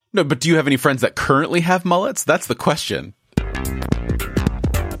No, but do you have any friends that currently have mullets? That's the question.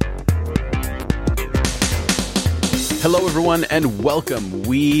 Hello, everyone, and welcome.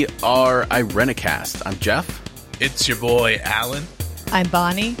 We are Irenicast. I'm Jeff. It's your boy, Alan. I'm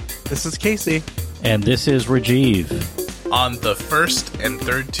Bonnie. This is Casey. And this is Rajiv. On the first and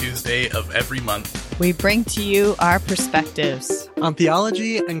third Tuesday of every month, we bring to you our perspectives on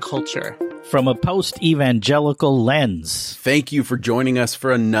theology and culture from a post-evangelical lens. Thank you for joining us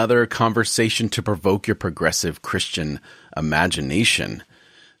for another conversation to provoke your progressive Christian imagination.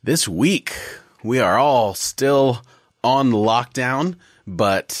 This week, we are all still on lockdown,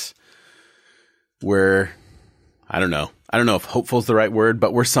 but I don't know if hopeful is the right word,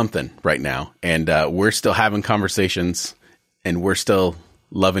 but we're something right now. And we're still having conversations and we're still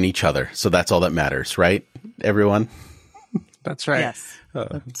loving each other. So that's all that matters, right, everyone? That's right. Yes.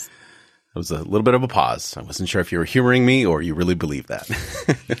 It was a little bit of a pause. I wasn't sure if you were humoring me or you really believe that.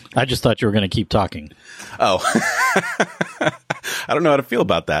 I just thought you were going to keep talking. Oh, I don't know how to feel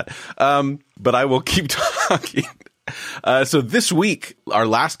about that. But I will keep talking. So this week, our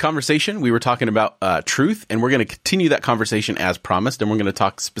last conversation, we were talking about truth, and we're going to continue that conversation as promised, and we're going to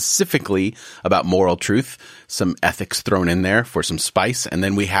talk specifically about moral truth, some ethics thrown in there for some spice, and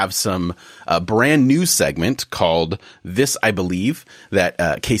then we have some brand new segment called This I Believe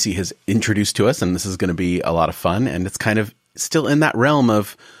that Casey has introduced to us, and this is going to be a lot of fun, and it's kind of still in that realm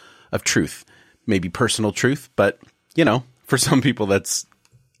of truth, maybe personal truth, but, you know, for some people that's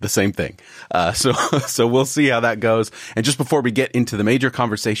the same thing. So we'll see how that goes. And just before we get into the major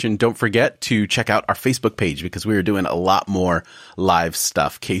conversation, don't forget to check out our Facebook page because we are doing a lot more live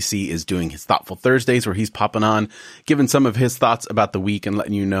stuff. Casey is doing his Thoughtful Thursdays where he's popping on, giving some of his thoughts about the week and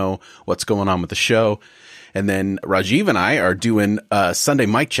letting you know what's going on with the show. And then Rajiv and I are doing Sunday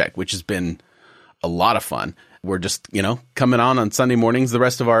Mic Check, which has been a lot of fun. We're just, coming on Sunday mornings. The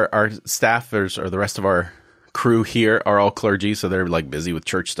rest of our staffers or the rest of our crew here are all clergy, so they're like busy with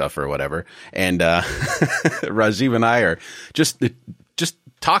church stuff or whatever. And Rajiv and I are just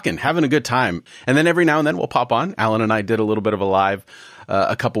talking, having a good time. And then every now and then we'll pop on. Alan and I did a little bit of a live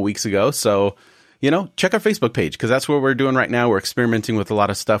a couple weeks ago. So, check our Facebook page because that's what we're doing right now. We're experimenting with a lot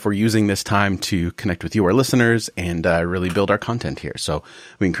of stuff. We're using this time to connect with you, our listeners, and really build our content here. So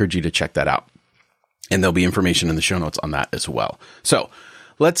we encourage you to check that out. And there'll be information in the show notes on that as well. So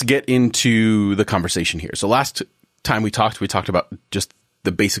let's get into the conversation here. So last time we talked about just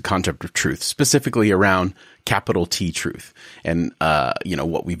the basic concept of truth, specifically around capital T truth and,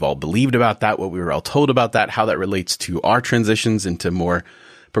 what we've all believed about that, what we were all told about that, how that relates to our transitions into more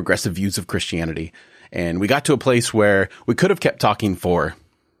progressive views of Christianity. And we got to a place where we could have kept talking for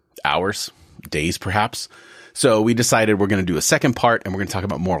hours, days, perhaps. So we decided we're going to do a second part and we're going to talk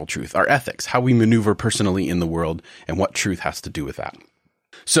about moral truth, our ethics, how we maneuver personally in the world and what truth has to do with that.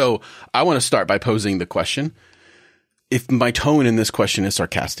 So I want to start by posing the question. If my tone in this question is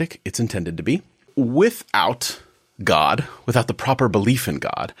sarcastic, it's intended to be. Without God, without the proper belief in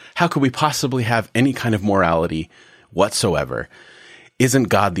God, how could we possibly have any kind of morality whatsoever? Isn't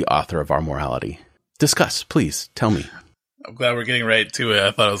God the author of our morality? Discuss, please. Tell me. I'm glad we're getting right to it.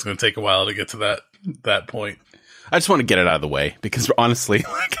 I thought it was going to take a while to get to that point. I just want to get it out of the way because honestly,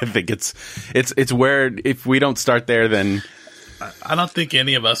 I think it's where if we don't start there, then I don't think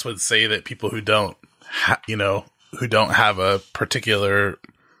any of us would say that people who don't have a particular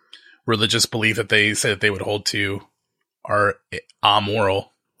religious belief that they say that they would hold to are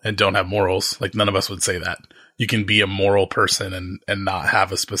amoral and don't have morals. Like none of us would say that. You can be a moral person and not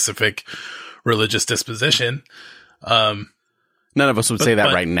have a specific religious disposition. None of us would say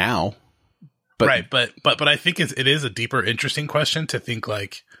that right now. But, right, but I think it is a deeper, interesting question to think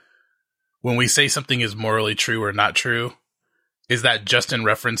like when we say something is morally true or not true. Is that just in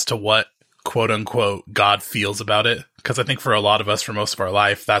reference to what, quote unquote, God feels about it? Because I think for a lot of us, for most of our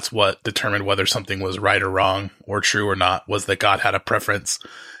life, that's what determined whether something was right or wrong or true or not, was that God had a preference.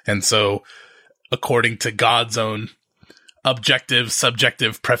 And so, according to God's own objective,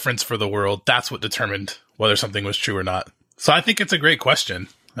 subjective preference for the world, that's what determined whether something was true or not. So I think it's a great question.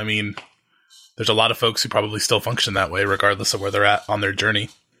 I mean, there's a lot of folks who probably still function that way, regardless of where they're at on their journey.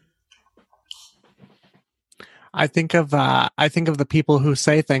 I think of the people who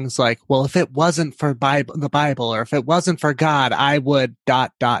say things like, well, if it wasn't for the Bible or if it wasn't for God, I would ...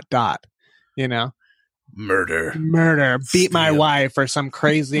 Murder, beat my wife or some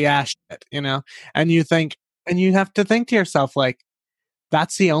crazy ass shit, and you have to think to yourself, like,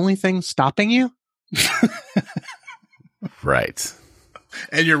 that's the only thing stopping you? Right.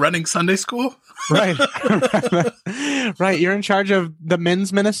 And you're running Sunday school? Right. Right. You're in charge of the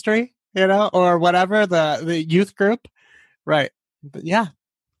men's ministry, or whatever, the youth group. Right. But yeah,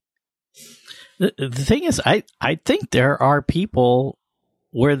 The thing is, I think there are people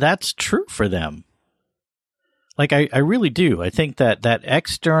where that's true for them. Like, I really do. I think that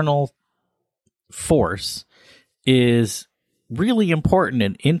external force is really important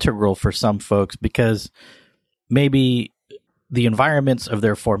and integral for some folks because maybe the environments of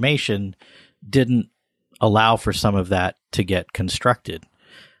their formation didn't allow for some of that to get constructed.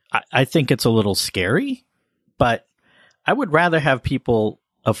 I think it's a little scary, but I would rather have people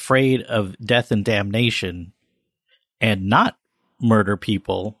afraid of death and damnation and not murder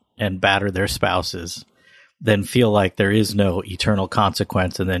people and batter their spouses than feel like there is no eternal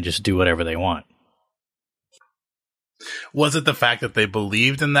consequence and then just do whatever they want. Was it the fact that they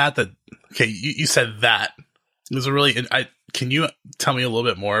believed in that? Okay, you said that. It was a really... can you tell me a little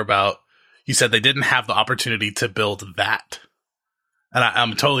bit more about... You said they didn't have the opportunity to build that. And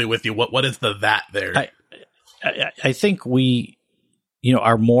I'm totally with you. What is the that there? I think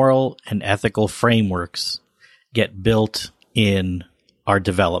our moral and ethical frameworks get built in our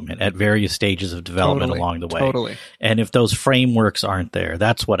development at various stages of development along the way. Totally. And if those frameworks aren't there,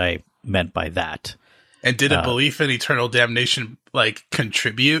 that's what I meant by that. And did a belief in eternal damnation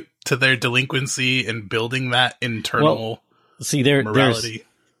contribute to their delinquency in building that internal morality?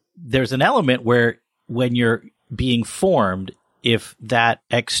 There's an element where when you're being formed, if that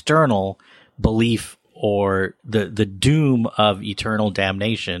external belief or the doom of eternal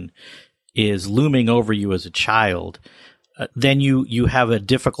damnation is looming over you as a child, then you have a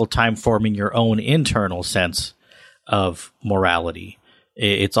difficult time forming your own internal sense of morality.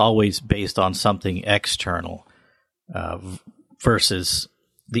 It's always based on something external versus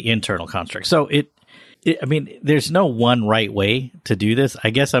the internal construct. So there's no one right way to do this. I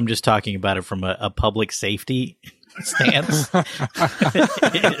guess I'm just talking about it from a public safety stance.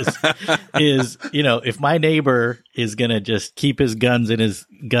 is if my neighbor is going to just keep his guns in his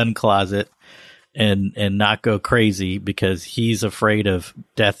gun closet and not go crazy because he's afraid of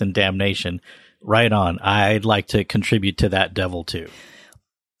death and damnation, right on. I'd like to contribute to that devil too.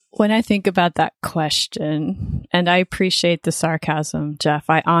 When I think about that question, and I appreciate the sarcasm, Jeff,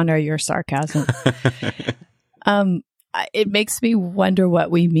 I honor your sarcasm. It makes me wonder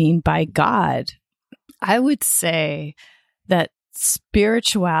what we mean by God. I would say that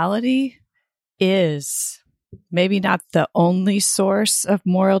spirituality is maybe not the only source of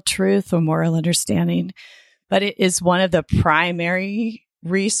moral truth or moral understanding, but it is one of the primary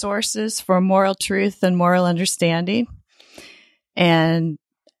resources for moral truth and moral understanding. And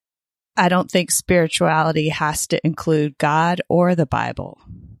I don't think spirituality has to include God or the Bible.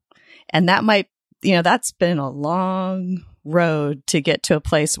 And that might, that's been a long road to get to a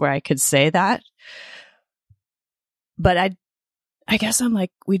place where I could say that. But I guess I'm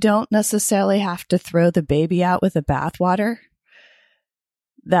like, we don't necessarily have to throw the baby out with the bathwater.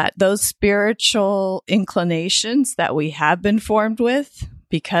 That those spiritual inclinations that we have been formed with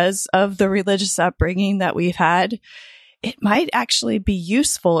because of the religious upbringing that we've had, it might actually be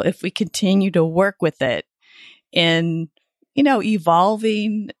useful if we continue to work with it in,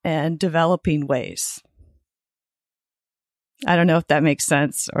 evolving and developing ways. I don't know if that makes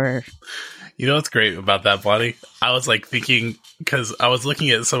sense or... What's great about that, Bonnie? I was thinking, because I was looking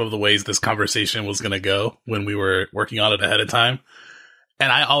at some of the ways this conversation was going to go when we were working on it ahead of time.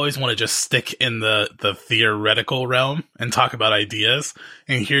 And I always want to just stick in the theoretical realm and talk about ideas.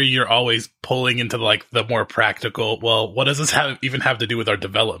 And here you're always pulling into the more practical, well, what does this even have to do with our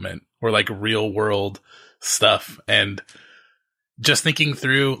development or real world stuff? And just thinking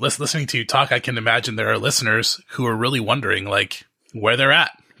through, listening to you talk, I can imagine there are listeners who are really wondering where they're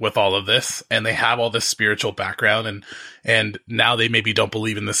at with all of this, and they have all this spiritual background, and now they maybe don't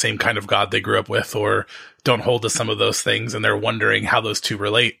believe in the same kind of God they grew up with, or don't hold to some of those things, and they're wondering how those two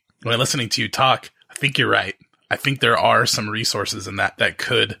relate. When listening to you talk, I think you're right. I think there are some resources in that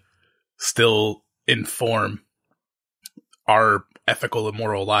could still inform our ethical and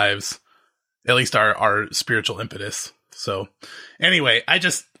moral lives, at least our spiritual impetus. So anyway, I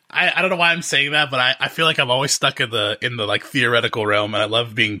don't know why I'm saying that, but I feel like I'm always stuck in the theoretical realm, and I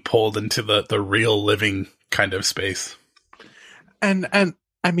love being pulled into the real living kind of space. And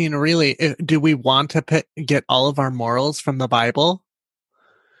I mean, really, do we want to get all of our morals from the Bible?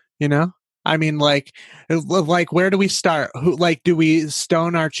 I mean, where do we start? Do we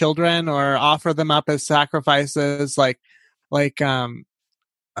stone our children or offer them up as sacrifices?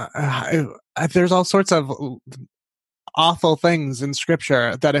 There's all sorts of awful things in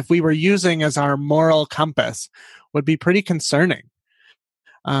scripture that if we were using as our moral compass would be pretty concerning.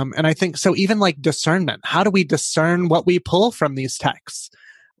 And I think so even discernment, how do we discern what we pull from these texts?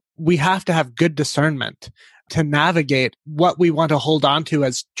 We have to have good discernment to navigate what we want to hold on to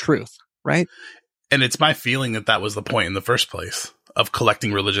as truth. right? And it's my feeling that that was the point in the first place of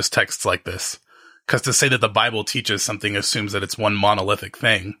collecting religious texts like this. Because to say that the Bible teaches something assumes that it's one monolithic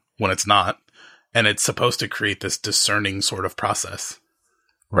thing when it's not. And it's supposed to create this discerning sort of process.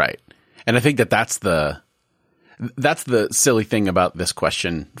 Right. And I think that that's the silly thing about this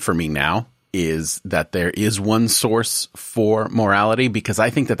question for me now, is that there is one source for morality, because I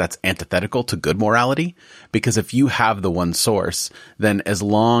think that that's antithetical to good morality. Because if you have the one source, then as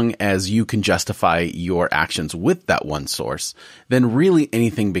long as you can justify your actions with that one source, then really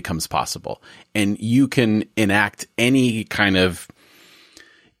anything becomes possible. And you can enact any kind of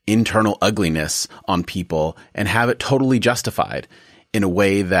internal ugliness on people and have it totally justified in a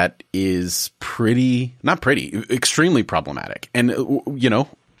way that is extremely problematic. And, you know,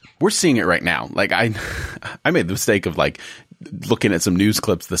 we're seeing it right now. Like I made the mistake of like looking at some news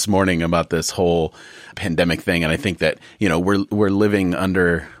clips this morning about this whole pandemic thing. And I think that, you know, we're living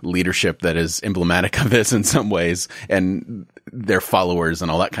under leadership that is emblematic of this in some ways, and their followers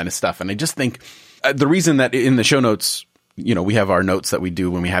and all that kind of stuff. And I just think the reason that in the show notes, you know, we have our notes that we do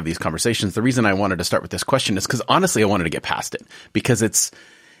when we have these conversations. The reason I wanted to start with this question is because honestly, I wanted to get past it, because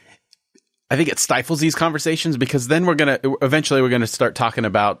I think it stifles these conversations, because then we're going to start talking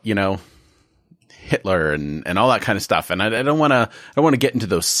about, you know, Hitler and all that kind of stuff. And I don't want to get into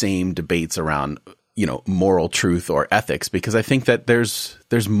those same debates around, you know, moral truth or ethics, because I think that there's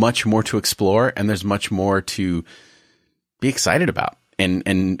much more to explore, and there's much more to be excited about.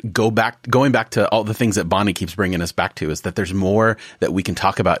 And going back to all the things that Bonnie keeps bringing us back to, is that there's more that we can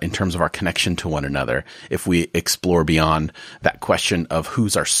talk about in terms of our connection to one another if we explore beyond that question of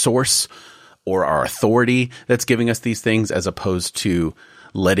who's our source or our authority that's giving us these things, as opposed to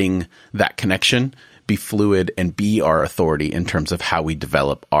letting that connection be fluid and be our authority in terms of how we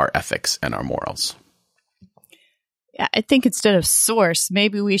develop our ethics and our morals. Yeah, I think instead of source,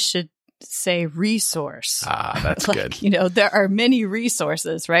 maybe we should say resource. That's like, good. You know, there are many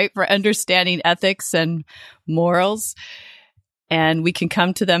resources, right, for understanding ethics and morals. And we can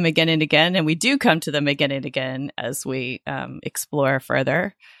come to them again and again. And we do come to them again and again as we explore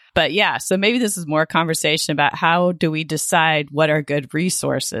further. But yeah, so maybe this is more conversation about how do we decide what are good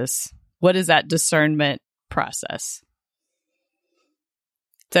resources? What is that discernment process?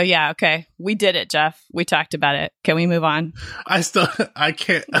 So yeah, okay. We did it, Jeff. We talked about it. Can we move on? I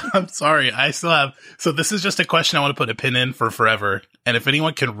can't. I'm sorry. I still have. So this is just a question I want to put a pin in for forever. And if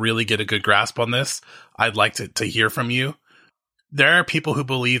anyone can really get a good grasp on this, I'd like to hear from you. There are people who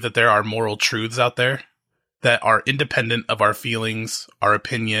believe that there are moral truths out there that are independent of our feelings, our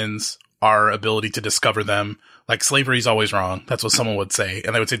opinions, our ability to discover them. Like slavery is always wrong. That's what someone would say.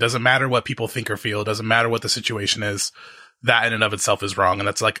 And they would say, it doesn't matter what people think or feel. It doesn't matter what the situation is. That in and of itself is wrong. And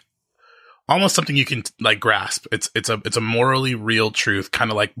that's like almost something you can like grasp. It's a morally real truth,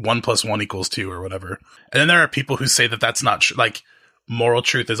 kind of like 1 + 1 = 2 or whatever. And then there are people who say that that's not true. Like moral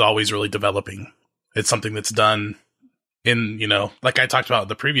truth is always really developing. It's something that's done in, you know, like I talked about in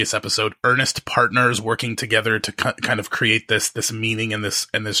the previous episode, earnest partners working together to kind of create this meaning and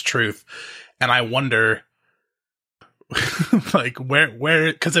this truth. And I wonder, like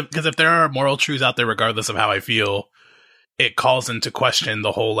where, because if there are moral truths out there, regardless of how I feel, it calls into question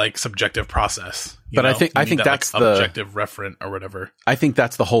the whole like subjective process. But I think that's like, the objective referent or whatever. I think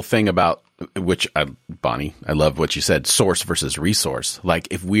that's the whole thing about Bonnie, I love what you said, source versus resource. Like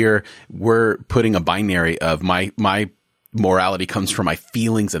if we're putting a binary of my morality comes from my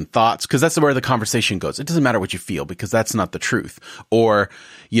feelings and thoughts, because that's where the conversation goes. It doesn't matter what you feel, because that's not the truth. Or,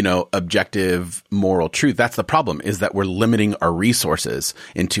 you know, objective moral truth. That's the problem, is that we're limiting our resources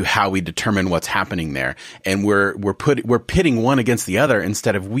into how we determine what's happening there. And we're pitting one against the other,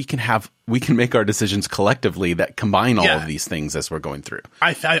 instead of we can make our decisions collectively that combine all of these things as we're going through.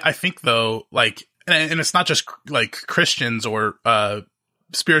 I think though, like, and it's not just like Christians or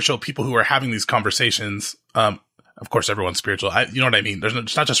spiritual people who are having these conversations. Of course, everyone's spiritual. You know what I mean?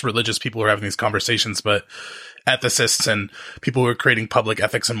 It's not just religious people who are having these conversations, but ethicists and people who are creating public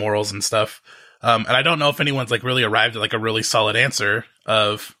ethics and morals and stuff. And I don't know if anyone's like really arrived at like a really solid answer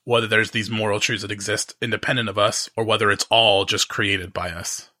of whether there's these moral truths that exist independent of us, or whether it's all just created by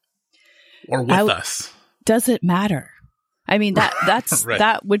us or with us. Does it matter? I mean, that's right.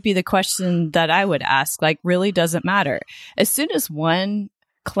 That would be the question that I would ask. Like, really, does it matter? As soon as one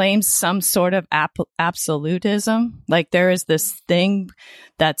claims some sort of absolutism, like there is this thing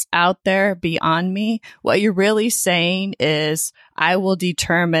that's out there beyond me, what you're really saying is, I will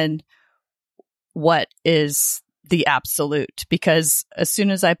determine what is the absolute, because as soon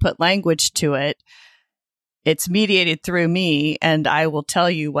as I put language to it, it's mediated through me, and I will tell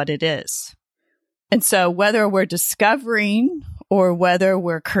you what it is. And so whether we're discovering or whether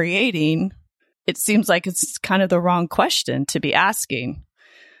we're creating, it seems like it's kind of the wrong question to be asking.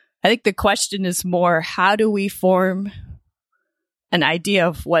 I think the question is more, how do we form an idea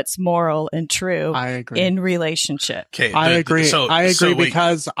of what's moral and true in relationship? Okay, I agree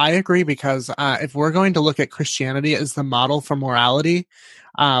because if we're going to look at Christianity as the model for morality,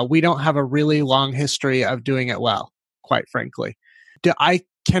 we don't have a really long history of doing it well, quite frankly. I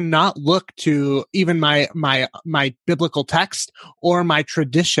cannot look to even my biblical text or my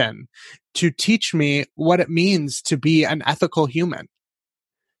tradition to teach me what it means to be an ethical human.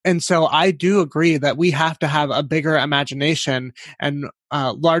 And so I do agree that we have to have a bigger imagination and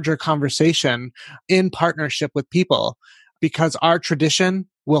larger conversation in partnership with people, because our tradition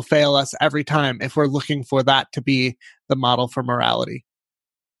will fail us every time if we're looking for that to be the model for morality.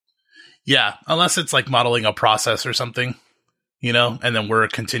 Yeah, unless it's like modeling a process or something, you know, and then we're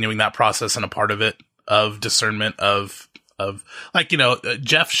continuing that process and a part of it of discernment of like, you know,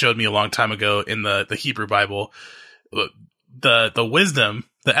 Jeff showed me a long time ago in the Hebrew Bible, the wisdom,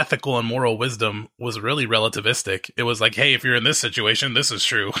 the ethical and moral wisdom was really relativistic. It was like, hey, if you're in this situation, this is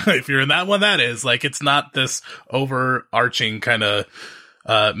true. If you're in that one, that is. Like, it's not this overarching kind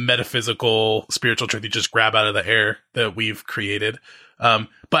of metaphysical spiritual truth you just grab out of the air that we've created. But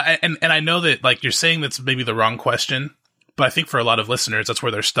I know that, like, you're saying that's maybe the wrong question, but I think for a lot of listeners, that's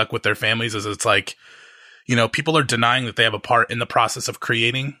where they're stuck with their families, is it's like, you know, people are denying that they have a part in the process of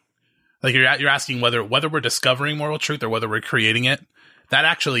creating. Like, you're asking whether we're discovering moral truth or whether we're creating it. That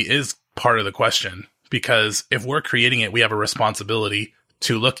actually is part of the question, because if we're creating it, we have a responsibility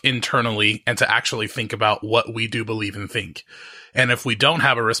to look internally and to actually think about what we do believe and think. And if we don't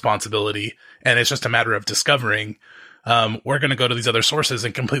have a responsibility and it's just a matter of discovering, we're going to go to these other sources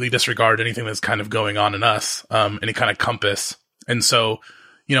and completely disregard anything that's kind of going on in us, any kind of compass. And so,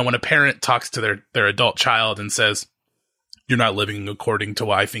 you know, when a parent talks to their adult child and says, you're not living according to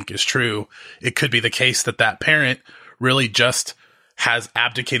what I think is true, it could be the case that that parent really just has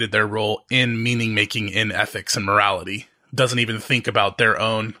abdicated their role in meaning making, in ethics and morality, doesn't even think about their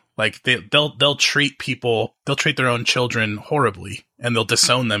own, like they'll treat their own children horribly, and they'll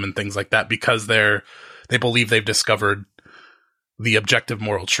disown them and things like that because they believe they've discovered the objective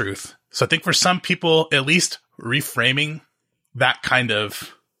moral truth. So I think for some people, at least reframing that kind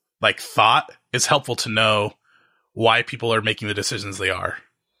of like thought is helpful to know why people are making the decisions they are.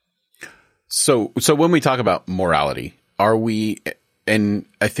 So when we talk about morality, are we, and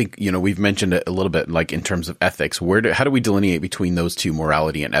I think, you know, we've mentioned it a little bit, like in terms of ethics, how do we delineate between those two,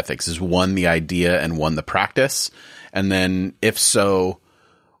 morality and ethics? Is one the idea and one the practice? And then if so,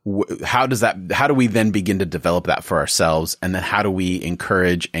 how do we then begin to develop that for ourselves? And then how do we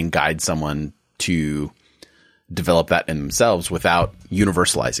encourage and guide someone to develop that in themselves without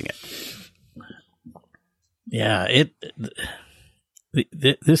universalizing it? Yeah,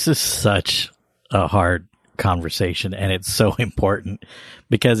 this is such a hard conversation, and it's so important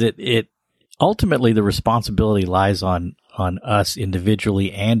because it ultimately the responsibility lies on us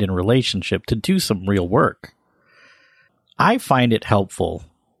individually and in relationship to do some real work. I find it helpful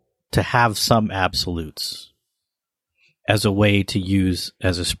to have some absolutes as a way to use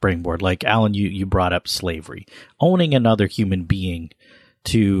as a springboard. Like, Alan, you brought up slavery. Owning another human being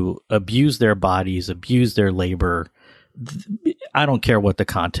to abuse their bodies, abuse their labor, I don't care what the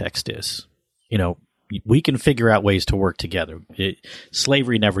context is. You know, we can figure out ways to work together.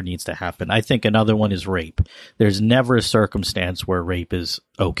 Slavery never needs to happen. I think another one is rape. There's never a circumstance where rape is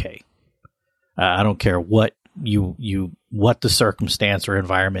okay. I don't care what what the circumstance or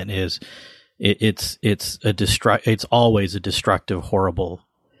environment is. It's always a destructive, horrible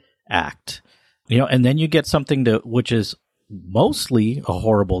act. You know, and then you get something which is mostly a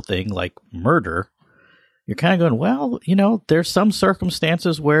horrible thing, like murder. You're kind of going, well, you know, there's some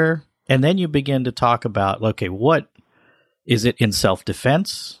circumstances where, and then you begin to talk about, okay, what is it in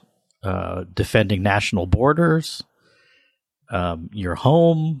self-defense, defending national borders, your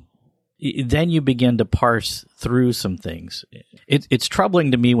home? Then you begin to parse through some things. It's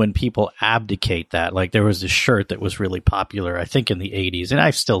troubling to me when people abdicate that. Like, there was this shirt that was really popular, I think in the 80s, and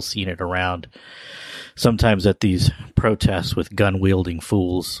I've still seen it around sometimes at these protests with gun-wielding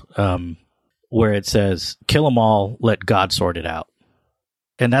fools, where it says, kill them all, let God sort it out.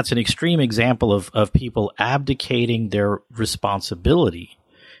 And that's an extreme example of people abdicating their responsibility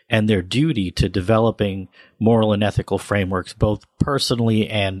and their duty to developing moral and ethical frameworks, both personally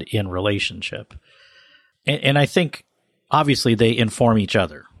and in relationship. And I think, obviously, they inform each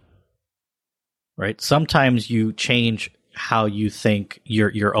other, right? Sometimes you change how you think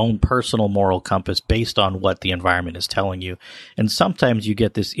your own personal moral compass based on what the environment is telling you. And sometimes you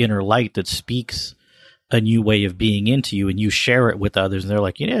get this inner light that speaks a new way of being into you and you share it with others and they're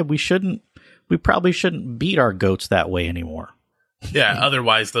like, yeah, we probably shouldn't beat our goats that way anymore. Yeah,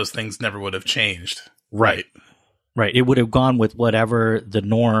 otherwise those things never would have changed. Right. It would have gone with whatever the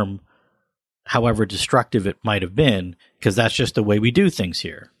norm, however destructive it might have been, because that's just the way we do things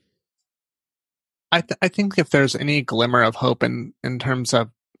here. I think if there's any glimmer of hope in terms of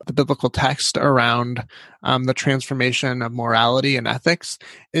the biblical text around the transformation of morality and ethics,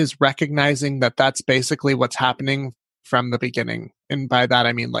 is recognizing that that's basically what's happening from the beginning. And by that,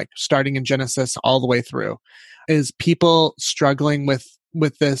 I mean like starting in Genesis all the way through, is people struggling with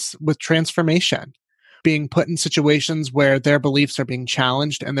transformation, being put in situations where their beliefs are being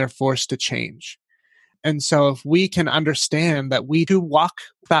challenged and they're forced to change. And so if we can understand that we do walk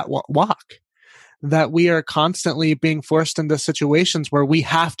that walk, that we are constantly being forced into situations where we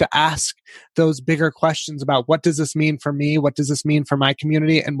have to ask those bigger questions about what does this mean for me? What does this mean for my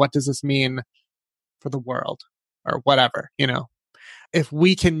community? And what does this mean for the world or whatever, you know? If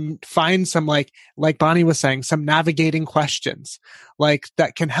we can find some, like Bonnie was saying, some navigating questions, like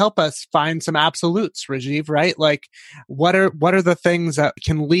that can help us find some absolutes, Rajiv, right? Like what are the things that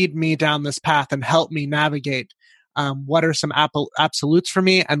can lead me down this path and help me navigate? What are some absolutes for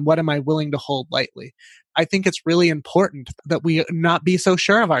me, and what am I willing to hold lightly? I think it's really important that we not be so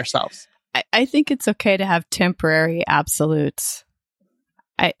sure of ourselves. I think it's okay to have temporary absolutes.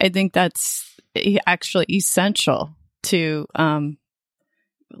 I think that's actually essential to,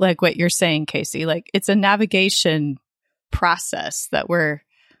 like what you're saying, Casey. Like it's a navigation process that we're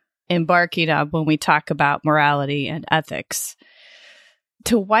embarking on when we talk about morality and ethics.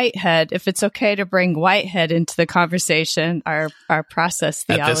 To Whitehead, if it's okay to bring Whitehead into the conversation, our process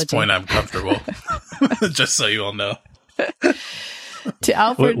theology. At this point, I'm comfortable. Just so you all know. To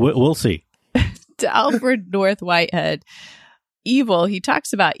Alfred, we'll see. To Alfred North Whitehead, evil. He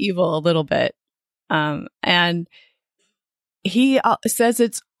talks about evil a little bit, and he says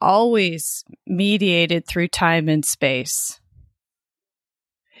it's always mediated through time and space.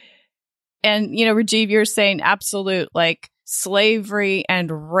 And you know, Rajiv, you're saying absolute, like slavery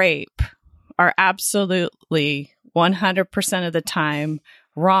and rape are absolutely 100% of the time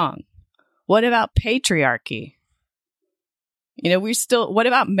wrong. What about patriarchy? You know, what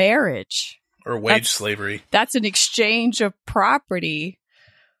about marriage? Or wage slavery. That's an exchange of property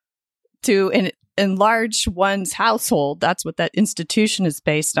to enlarge one's household. That's what that institution is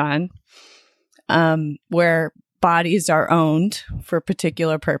based on, where bodies are owned for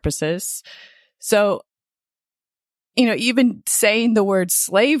particular purposes. So, you know, even saying the word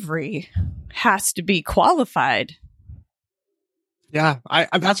slavery has to be qualified. Yeah,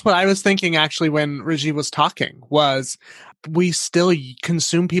 that's what I was thinking actually when Rajiv was talking, was we still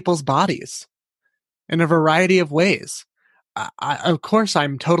consume people's bodies in a variety of ways. Of course,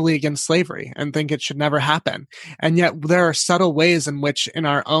 I'm totally against slavery and think it should never happen. And yet there are subtle ways in which, in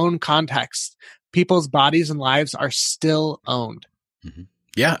our own context, people's bodies and lives are still owned. Mm-hmm.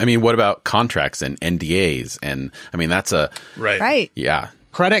 Yeah. I mean, what about contracts and NDAs? And I mean, that's right. Yeah.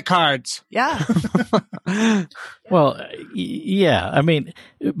 Credit cards. Yeah. Well, yeah. I mean,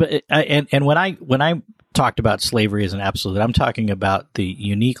 but and when I talked about slavery as an absolute, I'm talking about the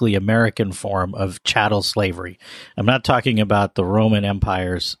uniquely American form of chattel slavery. I'm not talking about the Roman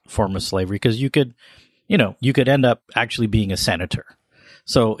Empire's form of slavery, because you could end up actually being a senator.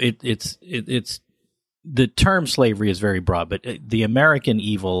 So it's the term slavery is very broad, but the American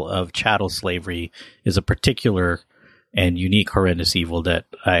evil of chattel slavery is a particular and unique, horrendous evil that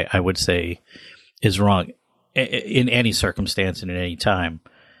I would say is wrong in any circumstance and at any time.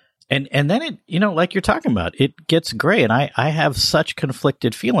 And then it, you know, like you're talking about, it gets gray. And I have such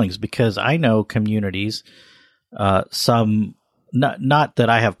conflicted feelings, because I know communities, some, not that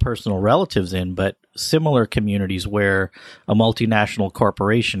I have personal relatives in, but similar communities where a multinational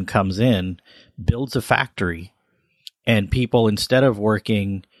corporation comes in, builds a factory, and people, instead of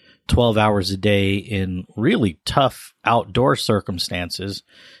working 12 hours a day in really tough outdoor circumstances,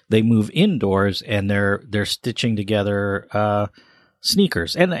 they move indoors and they're stitching together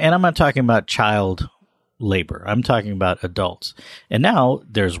sneakers. And I'm not talking about child labor. I'm talking about adults. And now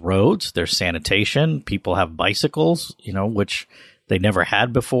there's roads, there's sanitation, people have bicycles, you know, which they never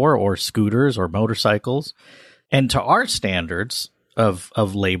had before, or scooters or motorcycles. And to our standards of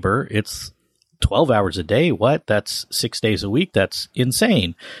labor, it's 12 hours a day. What? That's 6 days a week. That's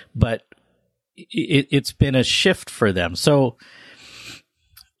insane. But it's been a shift for them. So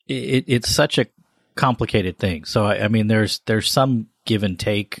it's such a complicated thing. So, I mean, there's some give and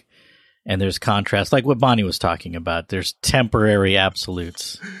take and there's contrast, like what Bonnie was talking about. There's temporary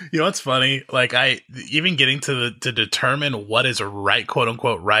absolutes. You know what's funny? Like even getting to determine what is right, quote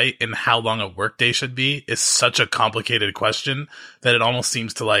unquote, right, and how long a workday should be is such a complicated question that it almost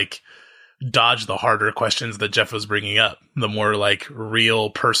seems to like dodge the harder questions that Jeff was bringing up, the more like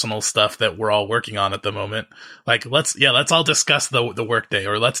real personal stuff that we're all working on at the moment. Like let's all discuss the workday,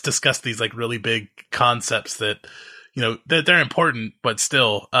 or let's discuss these like really big concepts that, you know, they're important, but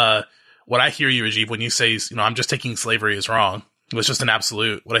still, what I hear you, Rajiv, when you say, you know, I'm just taking slavery is wrong, it's just an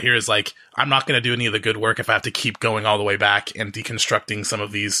absolute. What I hear is like, I'm not going to do any of the good work if I have to keep going all the way back and deconstructing some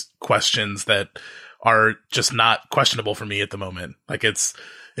of these questions that are just not questionable for me at the moment. Like it's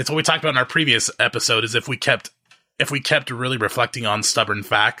what we talked about in our previous episode, is if we kept really reflecting on stubborn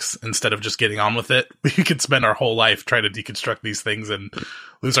facts instead of just getting on with it, we could spend our whole life trying to deconstruct these things and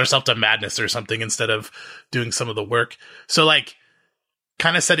lose ourselves to madness or something instead of doing some of the work. So like,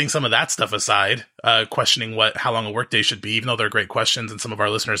 kind of setting some of that stuff aside, questioning how long a workday should be, even though they're great questions and some of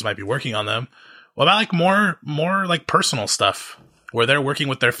our listeners might be working on them. What about like more like personal stuff where they're working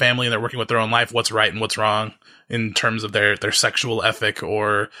with their family and they're working with their own life, what's right and what's wrong in terms of their sexual ethic,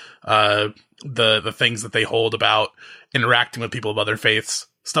 or the things that they hold about interacting with people of other faiths,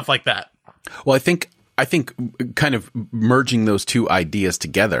 stuff like that. Well, I think kind of merging those two ideas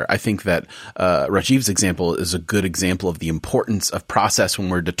together, I think that Rajiv's example is a good example of the importance of process when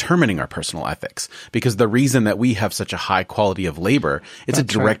we're determining our personal ethics. Because the reason that we have such a high quality of labor, it's a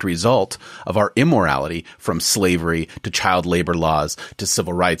direct result of our immorality, from slavery to child labor laws to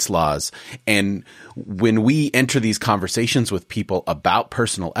civil rights laws. And when we enter these conversations with people about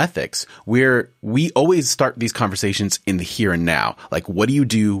personal ethics, we always start these conversations in the here and now. Like, what do you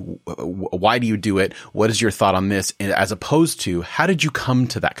do? Why do you do it? What is your thought on this? As opposed to, how did you come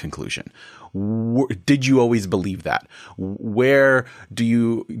to that conclusion? Did you always believe that? Where do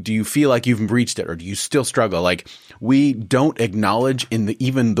you feel like you've reached it, or do you still struggle? Like, we don't acknowledge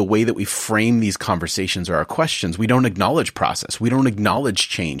even the way that we frame these conversations or our questions. We don't acknowledge process. We don't acknowledge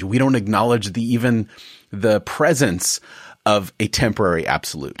change. We don't acknowledge even the presence of a temporary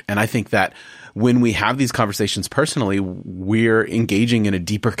absolute. And I think that when we have these conversations personally, we're engaging in a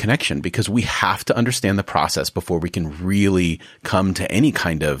deeper connection, because we have to understand the process before we can really come to any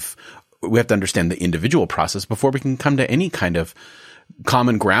kind of – we have to understand the individual process before we can come to any kind of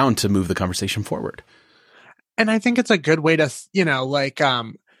common ground to move the conversation forward. And I think it's a good way to, you know, like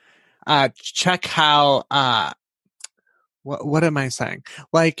check how what am I saying?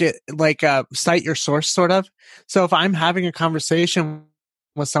 Cite your source, sort of. So if I'm having a conversation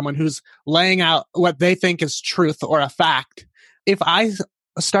with someone who's laying out what they think is truth or a fact, if I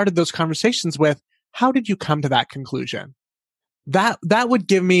started those conversations with, how did you come to that conclusion? That would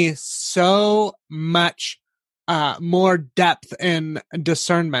give me so much more depth and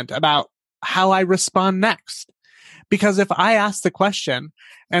discernment about how I respond next. Because if I ask the question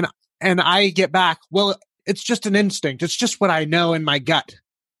and I get back, well, it's just an instinct, it's just what I know in my gut.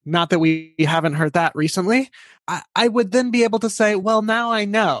 Not that we haven't heard that recently. I would then be able to say, well, now I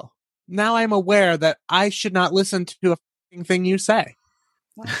know. Now I'm aware that I should not listen to a thing you say.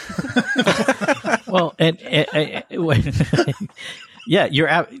 Well, and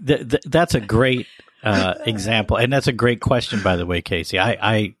yeah, that's a great example, and that's a great question, by the way, Casey.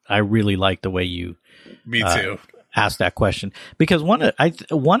 I really like the way you me too asked that question, because one of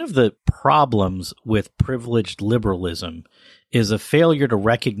the problems with privileged liberalism is a failure to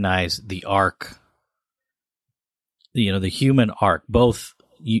recognize the arc, the human arc, both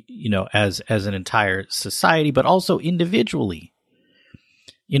as an entire society, but also individually.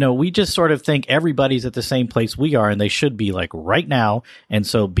 We just sort of think everybody's at the same place we are, and they should be like right now, and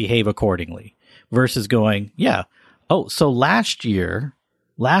so behave accordingly. Versus going, so last year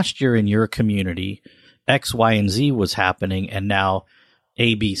in your community, X, Y, and Z was happening, and now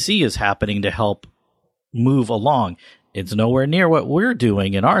ABC is happening to help move along. It's nowhere near what we're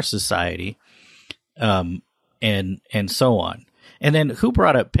doing in our society, and so on. And then who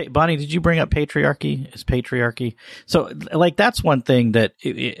brought up, Bonnie, did you bring up patriarchy? Is patriarchy? So, like, that's one thing that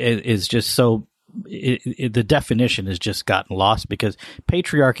is just so, the definition has just gotten lost, because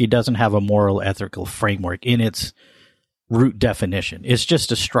patriarchy doesn't have a moral, ethical framework in its root definition. It's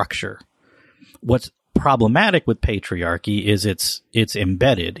just a structure. What's problematic with patriarchy is it's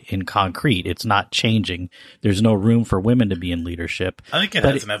embedded in concrete. It's not changing. There's no room for women to be in leadership. I think it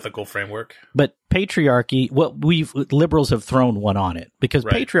has an ethical framework. But patriarchy, liberals have thrown one on it, because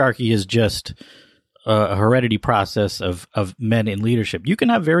patriarchy is just a heredity process of men in leadership. You can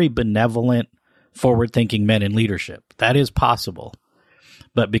have very benevolent, forward-thinking men in leadership. That is possible.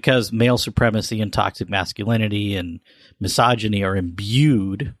 But because male supremacy and toxic masculinity and misogyny are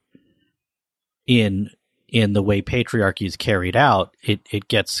imbued in the way patriarchy is carried out, it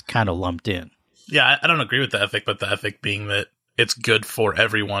gets kind of lumped in. Yeah, I don't agree with the ethic, but the ethic being that it's good for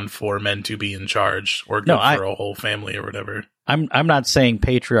everyone for men to be in charge, or good for a whole family or whatever. I'm not saying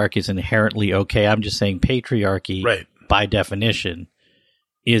patriarchy is inherently okay. I'm just saying patriarchy, right, by definition,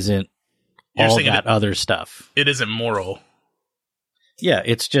 isn't all that other stuff. It isn't moral. Yeah,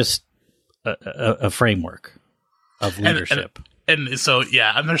 it's just a framework of leadership. And so,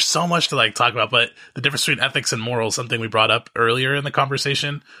 yeah, and there's so much to like talk about, but the difference between ethics and morals, something we brought up earlier in the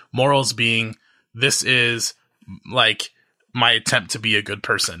conversation, morals being, this is like my attempt to be a good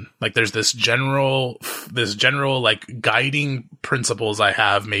person. Like there's this general like guiding principles I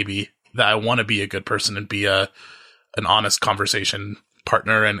have, maybe, that I want to be a good person and be an honest conversation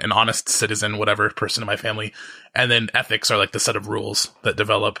partner and an honest citizen, whatever, person in my family. And then ethics are like the set of rules that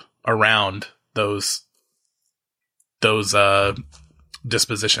develop around those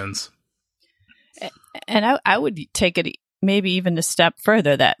dispositions. And I would take it maybe even a step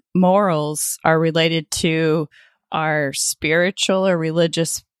further, that morals are related to our spiritual or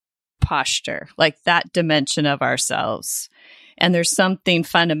religious posture, like that dimension of ourselves. And there's something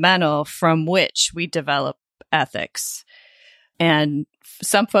fundamental from which we develop ethics. And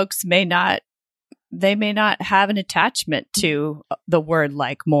some folks may not have an attachment to the word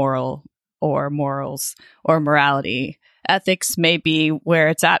like moral or morals or morality. Ethics may be where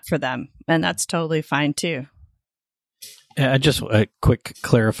it's at for them, and that's totally fine too. Just a quick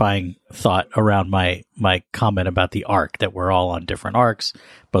clarifying thought around my comment about the arc, that we're all on different arcs,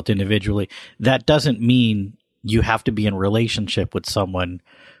 both individually. That doesn't mean you have to be in relationship with someone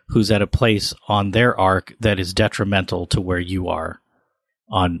who's at a place on their arc that is detrimental to where you are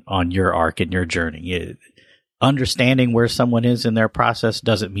on your arc and your journey. Understanding where someone is in their process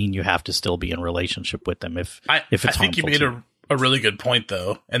doesn't mean you have to still be in relationship with them if it's I think you made a really good point,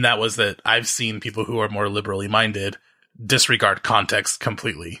 though, and that was that I've seen people who are more liberally minded disregard context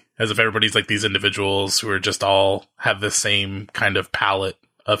completely, as if everybody's like these individuals who are just all have the same kind of palette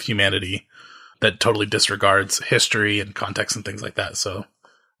of humanity that totally disregards history and context and things like that. So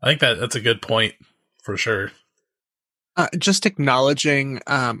I think that's a good point for sure. Just acknowledging,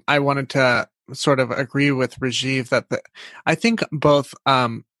 I wanted to sort of agree with Rajiv that I think both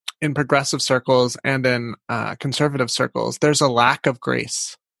in progressive circles and in conservative circles, there's a lack of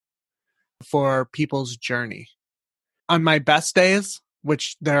grace for people's journey. On my best days,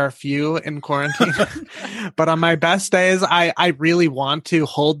 which there are few in quarantine, but on my best days, I really want to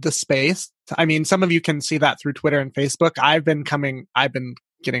hold the space. I mean, some of you can see that through Twitter and Facebook. I've been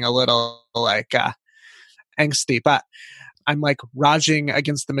getting a little like angsty, but I'm like raging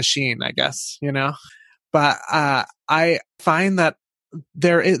against the machine, I guess, you know. But I find that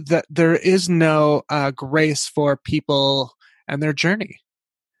there is no grace for people and their journey.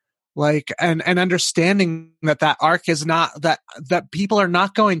 Like, and understanding that arc is not that people are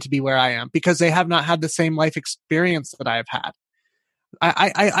not going to be where I am because they have not had the same life experience that I've had.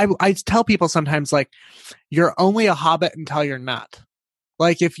 I tell people sometimes, like, you're only a hobbit until you're not.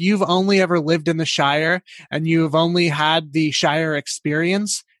 Like, if you've only ever lived in the Shire and you've only had the Shire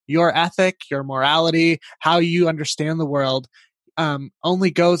experience, your ethic, your morality, how you understand the world,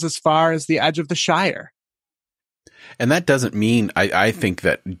 only goes as far as the edge of the Shire. And that doesn't mean, I think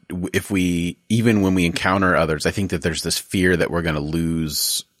that even when we encounter others, I think that there's this fear that we're going to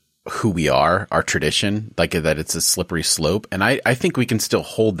lose who we are, our tradition, like that it's a slippery slope. And I think we can still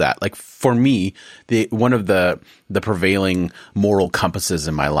hold that. Like for me, one of the prevailing moral compasses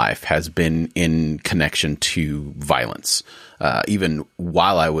in my life has been in connection to violence. Even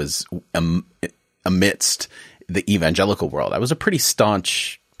while I was amidst the evangelical world, I was a pretty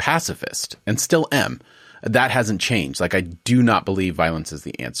staunch pacifist and still am. That hasn't changed. Like, I do not believe violence is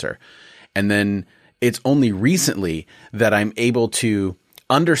the answer. And then it's only recently that I'm able to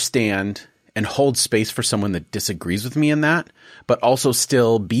understand and hold space for someone that disagrees with me in that, but also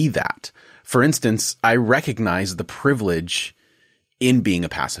still be that. For instance, I recognize the privilege in being a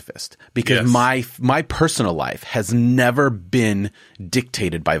pacifist because my personal life has never been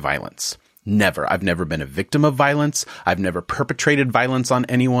dictated by violence. Never. I've never been a victim of violence. I've never perpetrated violence on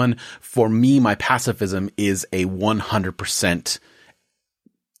anyone. For me, my pacifism is a 100%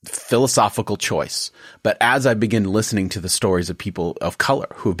 philosophical choice. But as I begin listening to the stories of people of color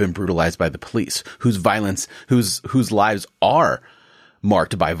who have been brutalized by the police, whose lives are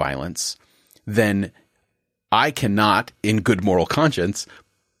marked by violence, then I cannot, in good moral conscience,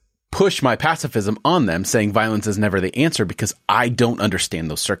 push my pacifism on them, saying violence is never the answer, because I don't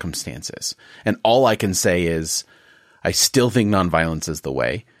understand those circumstances. And all I can say is I still think nonviolence is the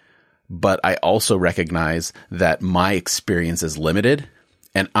way, but I also recognize that my experience is limited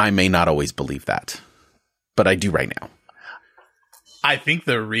And I may not always believe that, but I do right now. I think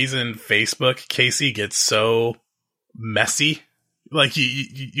the reason Facebook, Casey, gets so messy, like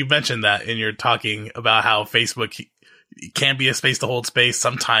you mentioned that in your talking about how Facebook can be a space to hold space.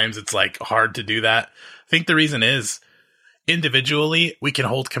 Sometimes it's like hard to do that. I think the reason is individually we can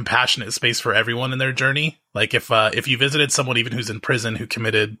hold compassionate space for everyone in their journey. Like if you visited someone even who's in prison who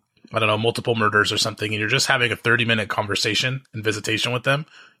committed, I don't know, multiple murders or something, and you're just having a 30-minute conversation and visitation with them,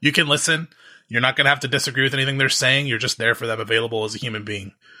 you can listen. You're not going to have to disagree with anything they're saying. You're just there for them, available as a human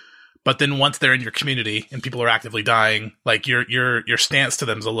being. But then once they're in your community and people are actively dying, like your stance to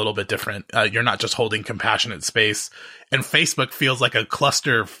them is a little bit different. You're not just holding compassionate space. And Facebook feels like a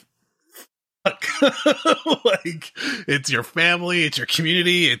cluster. Like it's your family, it's your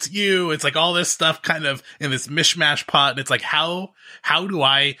community, it's you. It's like all this stuff kind of in this mishmash pot. And it's like, how do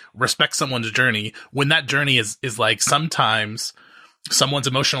I respect someone's journey when that journey is like sometimes someone's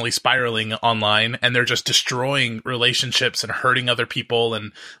emotionally spiraling online and they're just destroying relationships and hurting other people,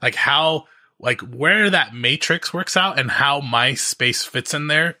 and like how, like where that matrix works out and how my space fits in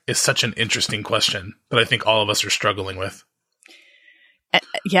there is such an interesting question that I think all of us are struggling with.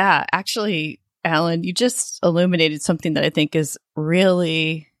 Yeah, actually, Alan, you just illuminated something that I think is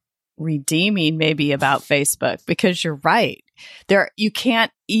really redeeming maybe about Facebook, because you're right. You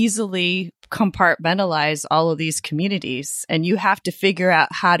can't easily compartmentalize all of these communities, and you have to figure out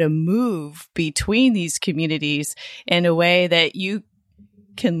how to move between these communities in a way that you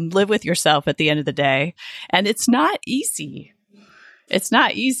can live with yourself at the end of the day. And it's not easy. It's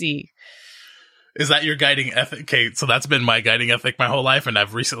not easy. Is that your guiding ethic, Kate? So that's been my guiding ethic my whole life, and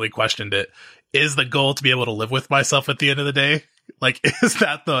I've recently questioned it. Is the goal to be able to live with myself at the end of the day? Like, is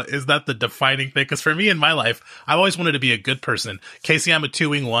that the defining thing? Because for me in my life, I've always wanted to be a good person. Casey, I'm a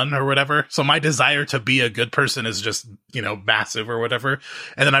 2-wing 1 or whatever. So my desire to be a good person is just, massive or whatever.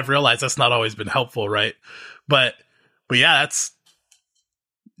 And then I've realized that's not always been helpful, right? But yeah,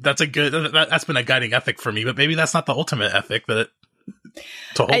 that's been a guiding ethic for me. But maybe that's not the ultimate ethic to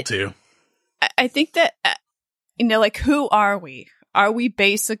hold to. I think that, like, who are we? Are we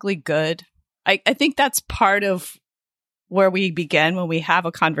basically good? I think that's part of where we begin when we have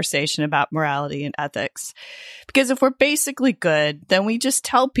a conversation about morality and ethics. Because if we're basically good, then we just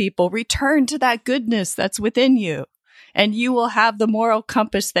tell people, return to that goodness that's within you, and you will have the moral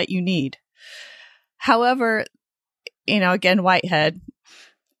compass that you need. However, again, Whitehead,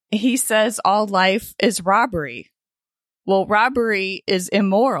 he says all life is robbery. Well, robbery is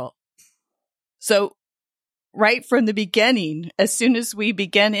immoral. So right from the beginning, as soon as we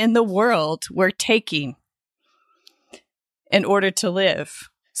begin in the world, we're taking in order to live.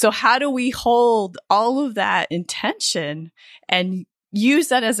 So how do we hold all of that intention and use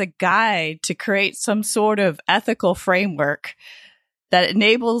that as a guide to create some sort of ethical framework that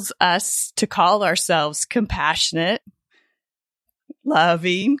enables us to call ourselves compassionate,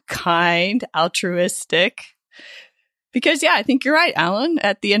 loving, kind, altruistic? Because, yeah, I think you're right, Alan.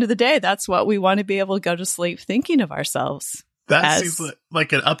 At the end of the day, that's what we want to be able to go to sleep thinking of ourselves. That seems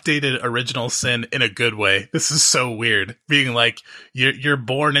like an updated original sin in a good way. This is so weird. Being like, you're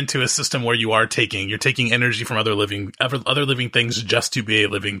born into a system where you're taking energy from other living things just to be a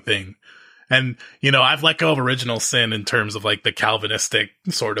living thing. And, I've let go of original sin in terms of like the Calvinistic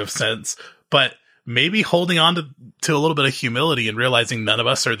sort of sense, but maybe holding on to a little bit of humility and realizing none of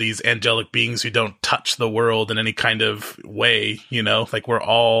us are these angelic beings who don't touch the world in any kind of way, like we're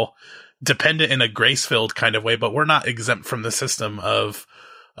all dependent in a grace-filled kind of way, but we're not exempt from the system of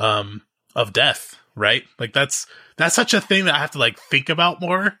death, right? Like that's such a thing that I have to like think about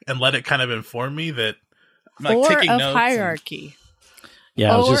more and let it kind of inform me that I'm like taking notes. Hierarchy.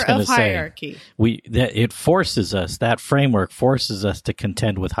 Yeah, I was just going to say, hierarchy. It forces us, that framework forces us to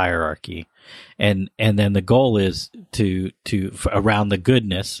contend with hierarchy. And then the goal is to around the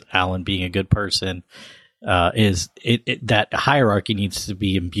goodness, Alan being a good person, that hierarchy needs to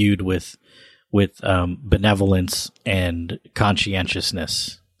be imbued with benevolence and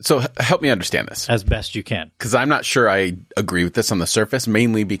conscientiousness. So help me understand this as best you can, because I'm not sure I agree with this on the surface,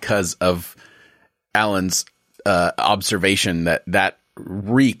 mainly because of Alan's observation that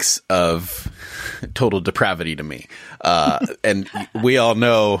reeks of total depravity to me, and we all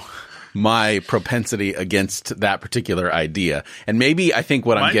know my propensity against that particular idea. And maybe I think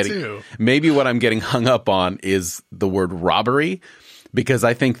what I'm getting hung up on is the word robbery, because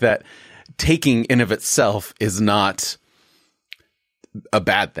I think that taking in of itself is not a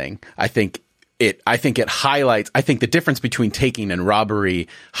bad thing. I think it highlights, I think the difference between taking and robbery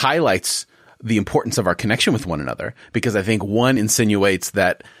highlights the importance of our connection with one another, because I think one insinuates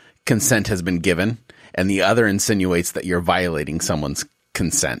that consent has been given and the other insinuates that you're violating someone's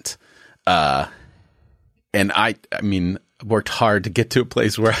consent. And I mean, worked hard to get to a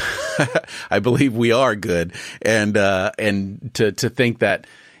place where I believe we are good, and to think that,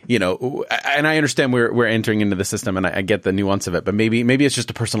 you know, and I understand we're entering into the system, and I get the nuance of it, but maybe it's just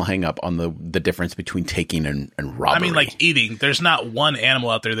a personal hang up on the difference between taking and robbery. I mean, like eating. There's not one animal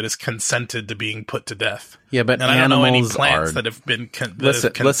out there that is consented to being put to death. Yeah, but and I don't know any animals plants are that have been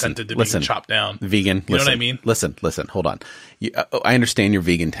consented to being chopped down. Vegan. You know what I mean? Listen. Hold on. I understand your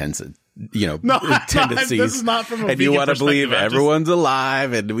vegan tendencies. This is not from a and vegan you want to believe perspective. everyone's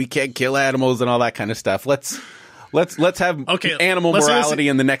alive and we can't kill animals and all that kind of stuff. Let's have animal morality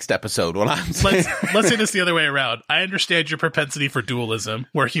in the next episode. What I'm saying. Let's say this the other way around. I understand your propensity for dualism,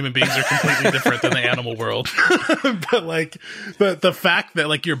 where human beings are completely different than the animal world. But like the fact that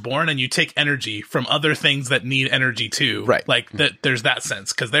like you're born and you take energy from other things that need energy too, right? Like that, there's that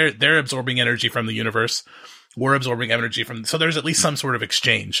sense because they're absorbing energy from the universe. We're absorbing energy from, so there's at least some sort of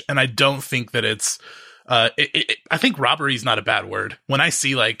exchange. And I don't think that it's, I think robbery is not a bad word. When I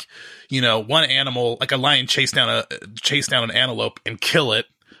see like, you know, one animal, like a lion chase down an antelope and kill it,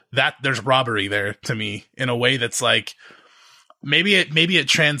 that there's robbery there to me in a way that's like, maybe it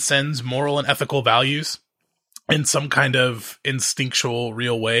transcends moral and ethical values in some kind of instinctual,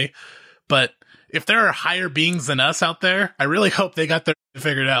 real way. But if there are higher beings than us out there, I really hope they got their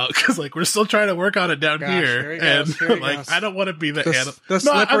figured out, because like we're still trying to work on it down here, and like I don't want to be the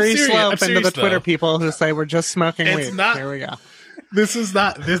slippery slope into the Twitter people who say we're just smoking weed. Here we go. This is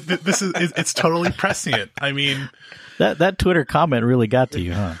not this is it's totally prescient. I mean, that Twitter comment really got to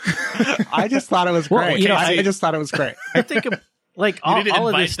you, huh? I just thought it was great. Well, you know, I just thought it was great. I think like all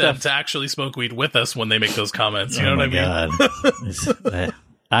of this them stuff to actually smoke weed with us when they make those comments. You know what I mean?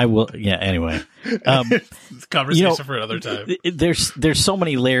 I will. Yeah. Anyway, conversation for another time. There's so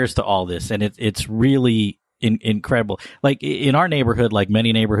many layers to all this, and it's really incredible. Like in our neighborhood, like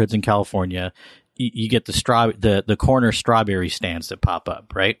many neighborhoods in California, you get the corner strawberry stands that pop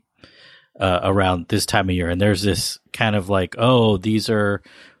up right around this time of year, and there's this kind of like, oh, these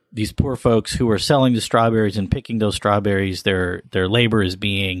poor folks who are selling the strawberries and picking those strawberries. Their labor is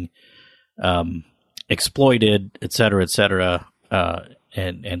being exploited, et cetera,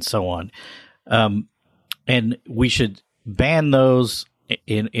 and so on. And we should ban those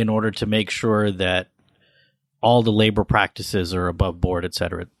in order to make sure that all the labor practices are above board, et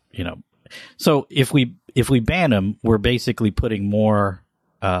cetera. You know, so if we ban them, we're basically putting more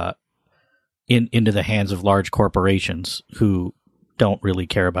into the hands of large corporations who don't really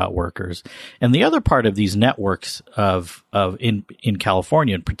care about workers. And the other part of these networks in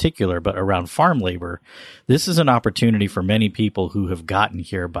California in particular, but around farm labor, this is an opportunity for many people who have gotten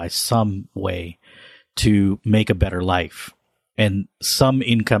here by some way to make a better life. And some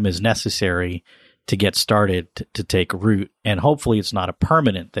income is necessary to get started, to take root. And hopefully it's not a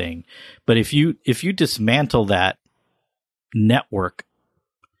permanent thing. But if you dismantle that network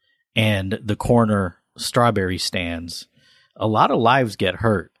and the corner strawberry stands, a lot of lives get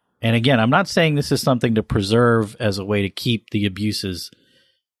hurt. And again, I'm not saying this is something to preserve as a way to keep the abuses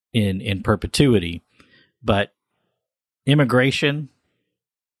in perpetuity, but immigration,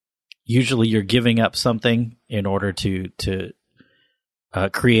 usually you're giving up something in order to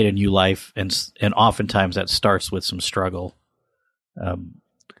create a new life, and oftentimes that starts with some struggle.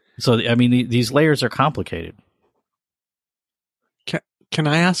 So, I mean, these layers are complicated. Can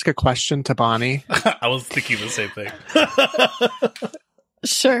I ask a question to Bonnie? I was thinking the same thing.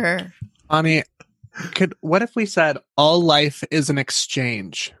 Sure. Bonnie, what if we said all life is an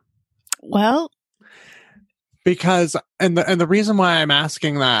exchange? Well, because and the reason why I'm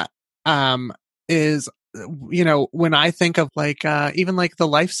asking that is, you know, when I think of like even like the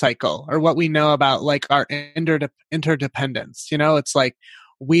life cycle or what we know about like our interdependence, you know, it's like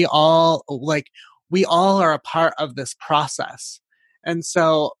we all are a part of this process. And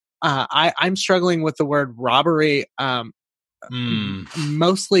so I'm struggling with the word robbery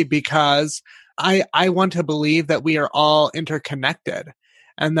mostly because I want to believe that we are all interconnected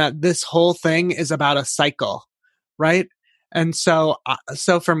and that this whole thing is about a cycle, right? And so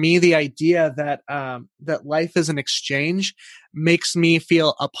for me, the idea that that life is an exchange makes me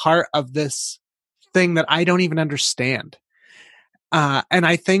feel a part of this thing that I don't even understand. And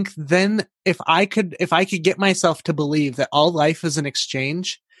I think then if I could get myself to believe that all life is an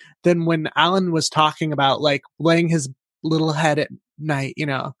exchange, then when Alan was talking about like laying his little head at night, you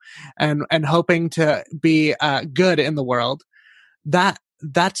know, and hoping to be good in the world,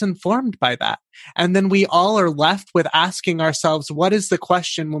 that's informed by that. And then we all are left with asking ourselves, what is the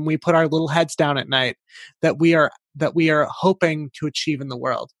question when we put our little heads down at night that we are hoping to achieve in the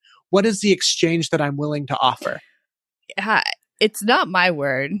world? What is the exchange that I'm willing to offer? it's not my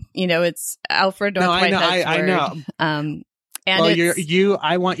word. It's Alfred North Whitehead's I word. know. And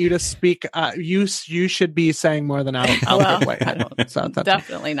I want you to speak. You should be saying more than Alfred Whitehead. So that's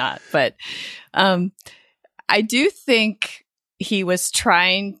definitely not. But I do think he was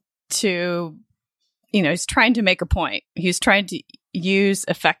trying to, he's trying to make a point. He's trying to use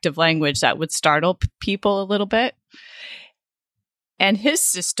effective language that would startle people a little bit. And his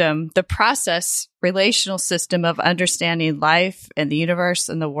system, the process, relational system of understanding life and the universe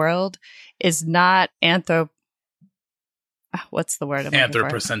and the world, is not what's the word?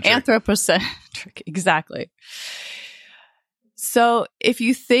 Anthropocentric. Anthropocentric, exactly. So if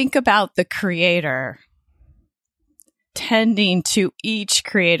you think about the creator tending to each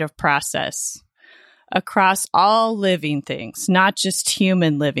creative process across all living things, not just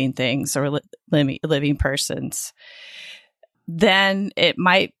human living things or living persons, then it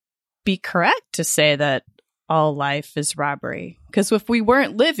might be correct to say that all life is robbery. Because if we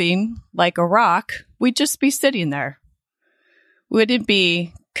weren't living like a rock, we'd just be sitting there. Wouldn't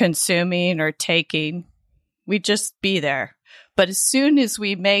be consuming or taking. We'd just be there. But as soon as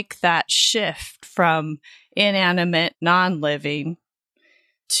we make that shift from inanimate, non-living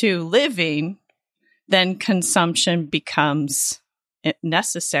to living, then consumption becomes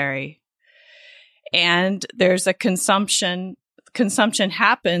necessary. And there's a consumption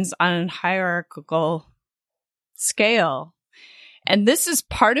happens on a hierarchical scale. And this is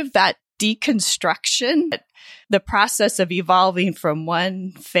part of that deconstruction, the process of evolving from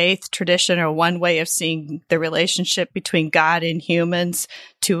one faith tradition or one way of seeing the relationship between God and humans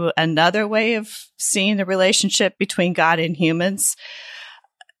to another way of seeing the relationship between God and humans.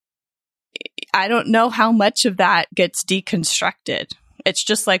 I don't know how much of that gets deconstructed. It's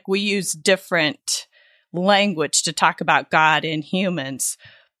just like we use different language to talk about God and humans,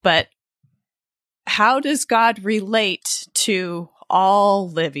 but how does God relate to all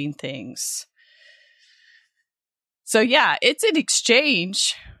living things? So yeah, it's an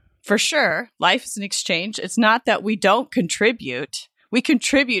exchange for sure. Life is an exchange. It's not that we don't contribute. We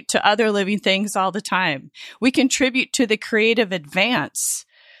contribute to other living things all the time. We contribute to the creative advance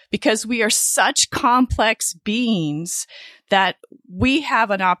because we are such complex beings that we have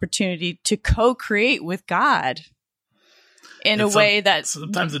an opportunity to co-create with God in a way that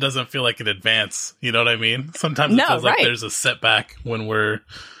sometimes it doesn't feel like an advance. You know what I mean? Sometimes it feels like there's a setback when we're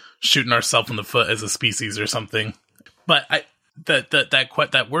shooting ourselves in the foot as a species or something. But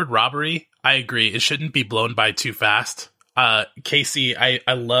that word robbery, I agree. It shouldn't be blown by too fast. Casey, I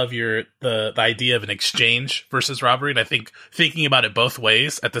love the idea of an exchange versus robbery. And I think thinking about it both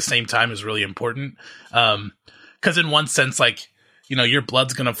ways at the same time is really important. 'Cause in one sense, like, your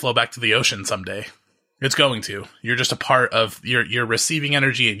blood's going to flow back to the ocean someday. It's going to. You're just a part of you're receiving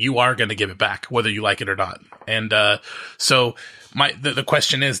energy and you are going to give it back, whether you like it or not. And so the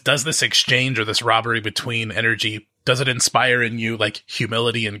question is, does this exchange or this robbery between energy, does it inspire in you like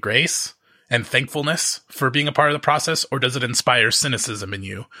humility and grace and thankfulness for being a part of the process, or does it inspire cynicism in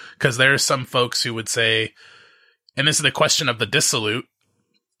you? Because there are some folks who would say, and this is the question of the dissolute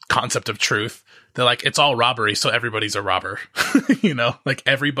concept of truth, they're like, it's all robbery, so everybody's a robber. Like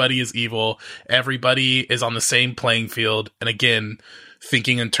everybody is evil. Everybody is on the same playing field. And again,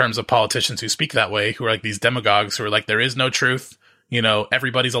 thinking in terms of politicians who speak that way, who are like these demagogues who are like, there is no truth.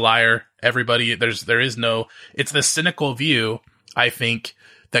 Everybody's a liar. It's the cynical view, I think,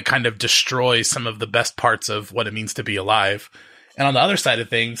 that kind of destroys some of the best parts of what it means to be alive. And on the other side of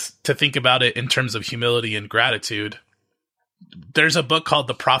things, to think about it in terms of humility and gratitude, there's a book called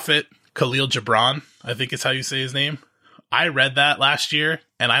The Prophet Khalil Gibran, I think is how you say his name. I read that last year,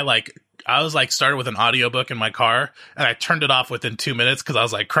 and I was started with an audiobook in my car, and I turned it off within 2 minutes because I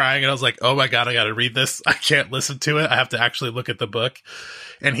was like crying, and I was like, oh my God, I got to read this. I can't listen to it. I have to actually look at the book.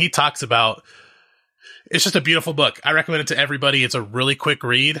 And he talks about, it's just a beautiful book. I recommend it to everybody. It's a really quick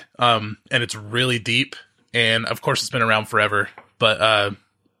read, and it's really deep. And of course, it's been around forever. But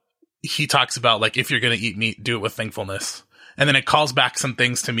he talks about, like, if you're going to eat meat, do it with thankfulness. And then it calls back some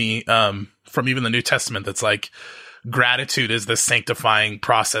things to me from even the New Testament that's like, gratitude is the sanctifying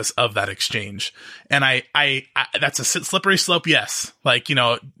process of that exchange. And I that's a slippery slope. Yes. Like,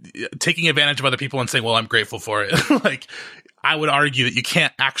 taking advantage of other people and saying, well, I'm grateful for it. Like, I would argue that you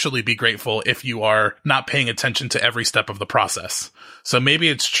can't actually be grateful if you are not paying attention to every step of the process. So maybe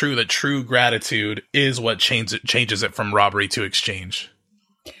it's true that true gratitude is what changes it from robbery to exchange.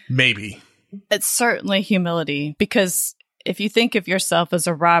 Maybe. It's certainly humility, because if you think of yourself as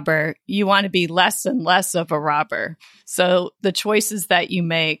a robber, you want to be less and less of a robber. So the choices that you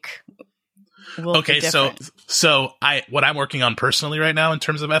make will be different. So what I'm working on personally right now in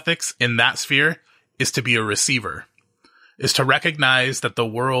terms of ethics in that sphere is to be a receiver. is to recognize that the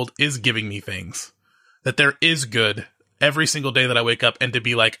world is giving me things, that there is good every single day that I wake up, and to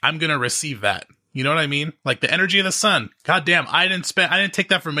be like, I'm going to receive that. You know what I mean? Like the energy of the sun. God damn, I didn't take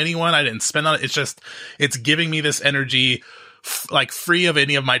that from anyone. I didn't spend on it. It's giving me this energy, like free of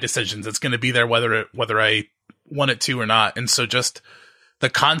any of my decisions. It's going to be there whether I want it to or not. And so just the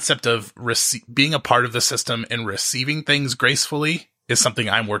concept of being a part of the system and receiving things gracefully is something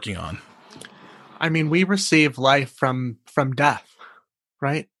I'm working on. I mean, we receive life from death,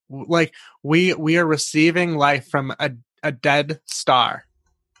 right? Like we are receiving life from a dead star.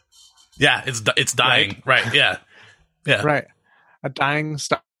 Yeah, it's dying. Right. Yeah. Yeah. Right. A dying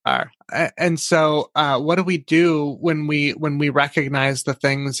star. And so what do we do when we recognize the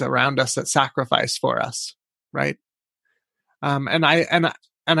things around us that sacrifice for us? Right. And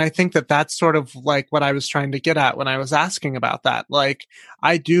I think that that's sort of like what I was trying to get at when I was asking about that. Like,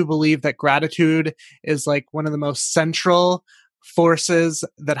 I do believe that gratitude is like one of the most central forces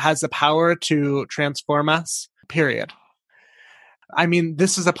that has the power to transform us, period. I mean,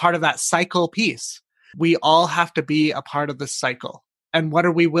 this is a part of that cycle piece. We all have to be a part of this cycle. And what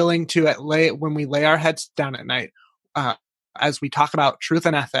are we willing to when we lay our heads down at night, as we talk about truth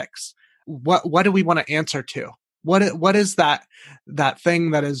and ethics? What do we want to answer to? What is that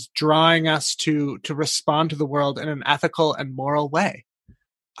thing that is drawing us to respond to the world in an ethical and moral way?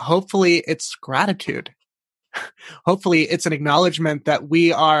 Hopefully it's gratitude. Hopefully it's an acknowledgement that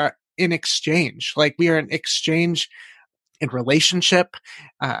we are in exchange, like we are in exchange in relationship,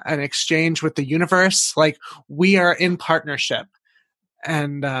 an exchange with the universe, like we are in partnership.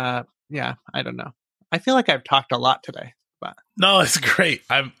 And yeah, I don't know. I feel like I've talked a lot today, but no, it's great.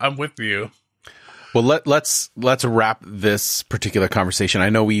 I'm with you. Well, let's wrap this particular conversation. I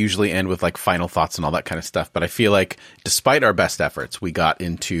know we usually end with like final thoughts and all that kind of stuff, but I feel like despite our best efforts, we got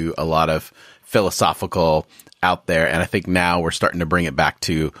into a lot of philosophical out there, and I think now we're starting to bring it back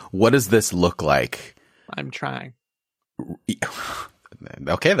to what does this look like? I'm trying.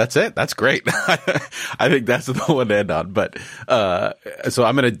 Okay, that's it. That's great. I think that's the one to end on. But so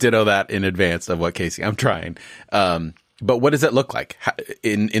I'm going to ditto that in advance of what Casey. I'm trying. But what does it look like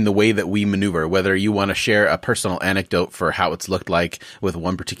in the way that we maneuver? Whether you want to share a personal anecdote for how it's looked like with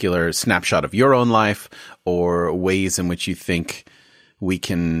one particular snapshot of your own life, or ways in which you think we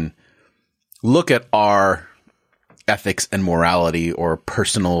can look at our ethics and morality or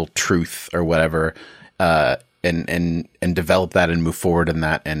personal truth or whatever, and develop that and move forward in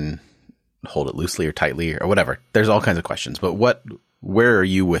that and hold it loosely or tightly or whatever. There's all kinds of questions, but where are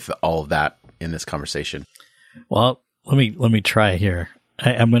you with all of that in this conversation? Well, let me try here.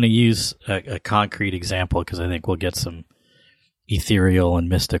 I'm going to use a concrete example because I think we'll get some ethereal and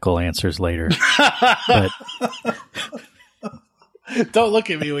mystical answers later. But don't look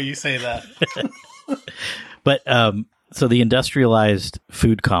at me when you say that. But so the industrialized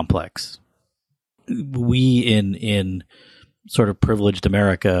food complex, we in sort of privileged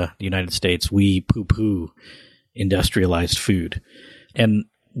America, the United States, we poo-poo industrialized food. And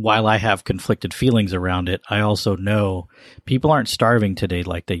while I have conflicted feelings around it, I also know people aren't starving today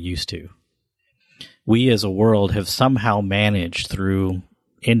like they used to. We as a world have somehow managed through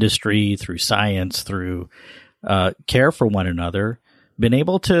industry, through science, through care for one another, been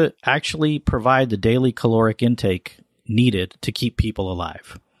able to actually provide the daily caloric intake needed to keep people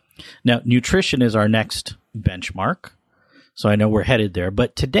alive. Now, nutrition is our next benchmark, so I know we're headed there.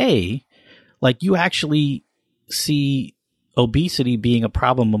 But today, like, you actually see obesity being a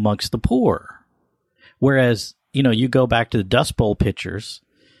problem amongst the poor. Whereas, you go back to the Dust Bowl pictures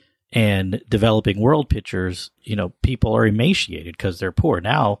and developing world pictures, people are emaciated because they're poor.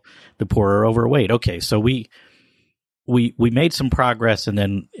 Now the poor are overweight. Okay, so we made some progress, and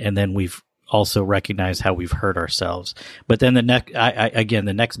then we've also recognized how we've hurt ourselves. But then the next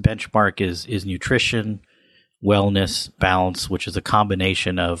benchmark is nutrition, wellness, balance, which is a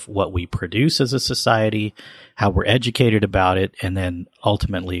combination of what we produce as a society, how we're educated about it, and then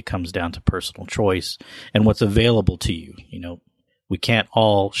ultimately it comes down to personal choice and what's available to you. We can't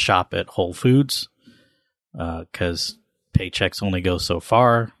all shop at Whole Foods because paychecks only go so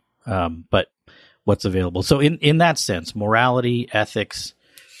far, but what's available. So in that sense, morality, ethics,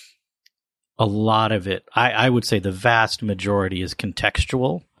 a lot of it, I would say the vast majority is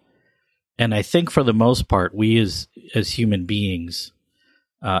contextual. And I think for the most part, we as human beings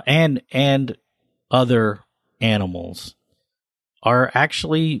and other animals are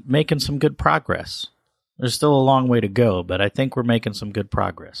actually making some good progress. There's still a long way to go, but I think we're making some good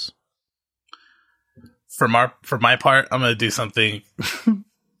progress. For my part, I'm going to do something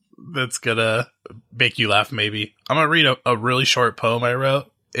that's going to make you laugh maybe. I'm going to read a really short poem I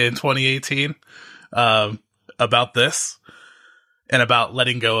wrote in 2018 about this. and about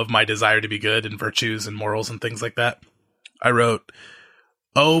letting go of my desire to be good and virtues and morals and things like that. I wrote,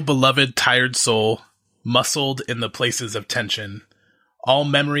 "Oh, beloved tired soul, muscled in the places of tension, all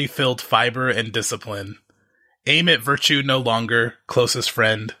memory-filled fiber and discipline, aim at virtue no longer, closest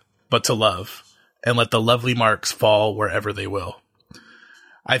friend, but to love, and let the lovely marks fall wherever they will."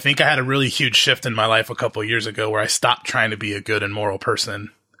 I think I had a really huge shift in my life a couple of years ago where I stopped trying to be a good and moral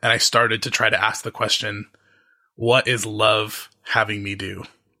person, and I started to try to ask the question, what is love having me do?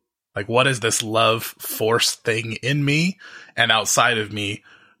 Like, what is this love force thing in me and outside of me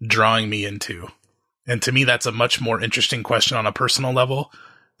drawing me into? And to me, that's a much more interesting question on a personal level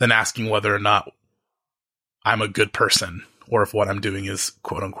than asking whether or not I'm a good person or if what I'm doing is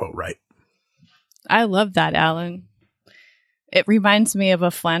quote unquote right. I love that, Alan. It reminds me of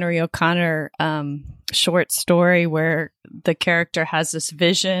a Flannery O'Connor short story where the character has this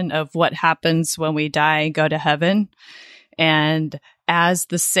vision of what happens when we die and go to heaven. And as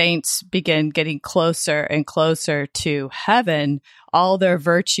the saints begin getting closer and closer to heaven, all their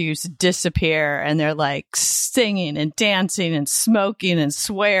virtues disappear and they're like singing and dancing and smoking and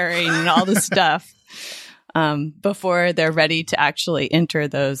swearing and all this stuff before they're ready to actually enter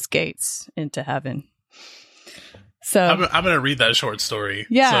those gates into heaven. So I'm going to read that short story.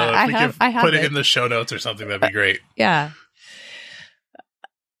 Yeah, so if we I put have it in the show notes or something, that'd be great. Yeah.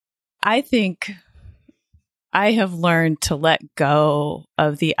 I think I have learned to let go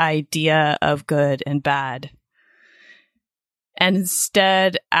of the idea of good and bad and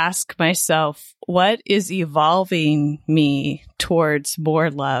instead ask myself, what is evolving me towards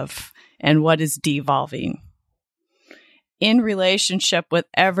more love and what is devolving in relationship with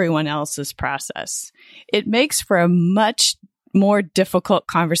everyone else's process? It makes for a much more difficult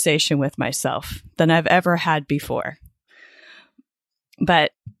conversation with myself than I've ever had before.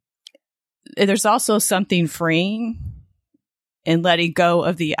 But there's also something freeing in letting go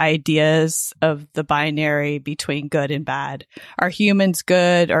of the ideas of the binary between good and bad. Are humans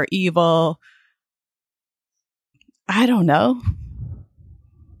good or evil? I don't know.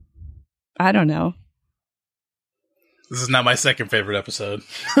 This is not my second favorite episode.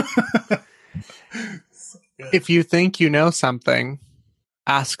 If you think you know something,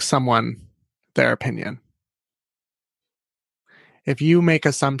 ask someone their opinion. If you make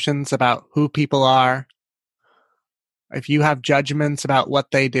assumptions about who people are, if you have judgments about what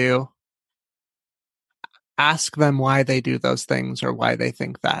they do, ask them why they do those things or why they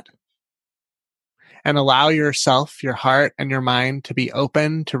think that. And allow yourself, your heart, and your mind to be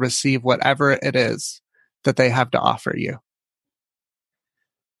open to receive whatever it is that they have to offer you.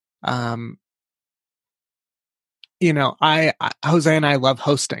 Jose and I love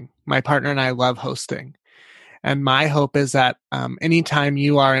hosting. My partner and I love hosting. And my hope is that anytime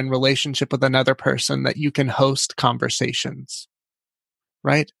you are in relationship with another person, that you can host conversations,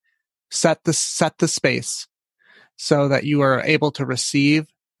 right? Set the space so that you are able to receive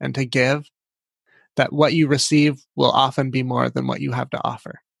and to give, that what you receive will often be more than what you have to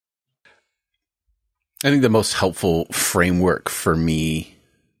offer. I think the most helpful framework for me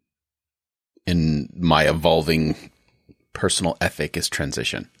in my evolving personal ethic is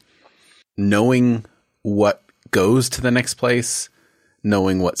transition. Knowing what goes to the next place,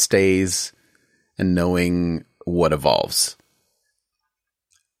 knowing what stays, and knowing what evolves.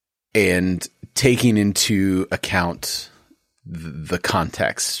 And taking into account the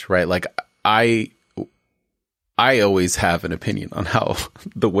context, right? Like I always have an opinion on how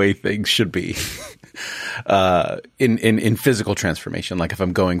the way things should be in physical transformation. Like if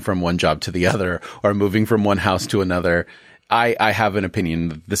I'm going from one job to the other or moving from one house to another, I have an opinion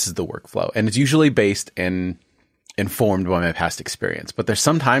that this is the workflow. And it's usually based and informed by my past experience. But there's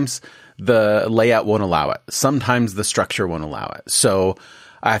sometimes the layout won't allow it. Sometimes the structure won't allow it. So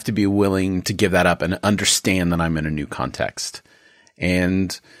I have to be willing to give that up and understand that I'm in a new context.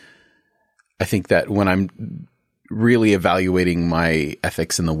 And I think that when I'm really evaluating my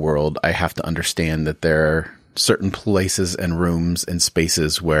ethics in the world, I have to understand that there are certain places and rooms and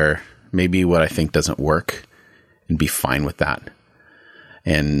spaces where maybe what I think doesn't work, and be fine with that.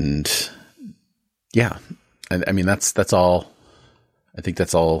 And yeah, I mean, that's all. I think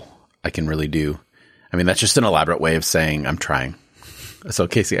that's all I can really do. I mean, that's just an elaborate way of saying I'm trying. So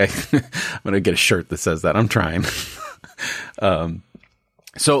Casey, I'm going to get a shirt that says that I'm trying.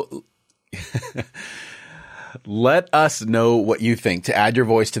 So Let us know what you think. To add your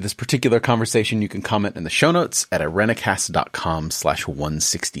voice to this particular conversation, you can comment in the show notes at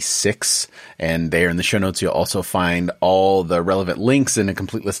irenicast.com/166. And there in the show notes, you'll also find all the relevant links and a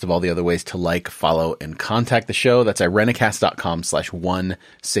complete list of all the other ways to like, follow, and contact the show. That's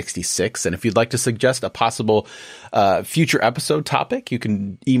irenicast.com/166. And if you'd like to suggest a possible future episode topic, you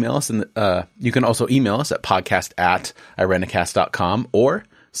can email us, and you can also email us at podcast@irenicast.com, or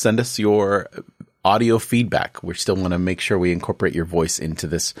send us your audio feedback. We still want to make sure we incorporate your voice into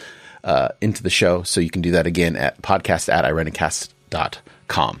this, into the show. So you can do that again at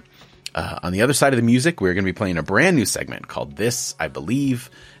podcast@irenicast.com. On the other side of the music, we're going to be playing a brand new segment called This I Believe,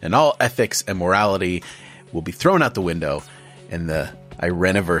 and all ethics and morality will be thrown out the window, and the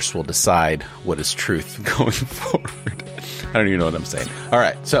Ireniverse will decide what is truth going forward. I don't even know what I'm saying. All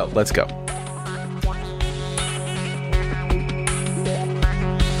right, so let's go.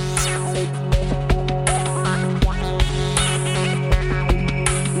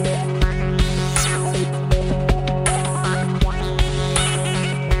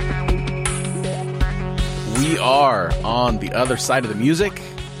 We are on the other side of the music,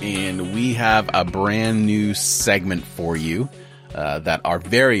 and we have a brand new segment for you that our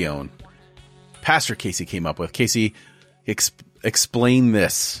very own Pastor Casey came up with. Casey, explain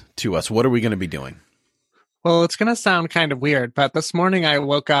this to us. What are we going to be doing? Well, it's going to sound kind of weird, but this morning I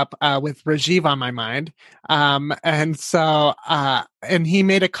woke up with Rajiv on my mind. And he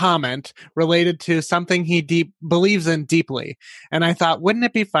made a comment related to something he believes in deeply. And I thought, wouldn't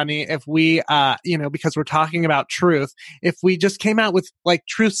it be funny if we, because we're talking about truth, if we just came out with like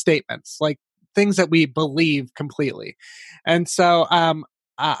truth statements, like things that we believe completely. And so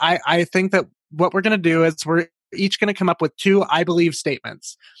I think that what we're going to do is we're each going to come up with 2 I believe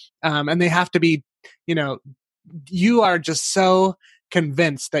statements. And they have to be, you are just so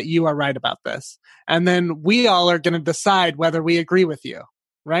convinced that you are right about this. And then we all are going to decide whether we agree with you,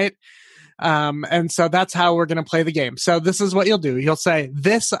 right? And so that's how we're going to play the game. So this is what you'll do. You'll say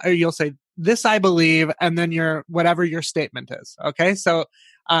this, or you'll say this I believe, and then whatever your statement is. Okay. So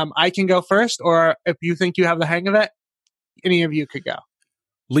I can go first, or if you think you have the hang of it, any of you could go.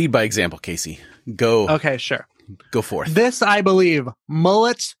 Lead by example, Casey. Go. Okay, sure. Go forth. This I believe: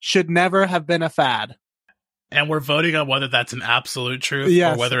 mullets should never have been a fad. And we're voting on whether that's an absolute truth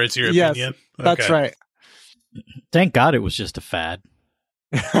Yes. or whether it's your Yes, opinion. That's right. Thank God it was just a fad.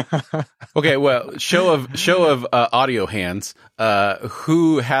 Okay, well, show of audio hands.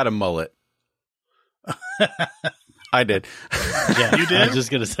 Who had a mullet? I did. Yeah, You did? I was just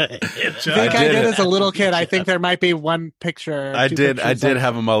gonna say. I think I did as a little kid. I think there might be one picture. I did pictures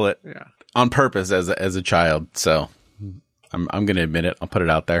have a mullet Yeah. on purpose as a child. So I'm going to admit it. I'll put it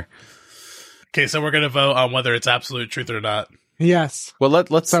out there. Okay, so we're going to vote on whether it's absolute truth or not. Yes. Well,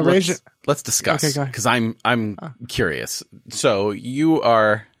 let's Okay, discuss, go ahead. because I'm curious. So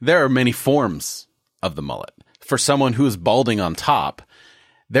there are many forms of the mullet. For someone who's balding on top,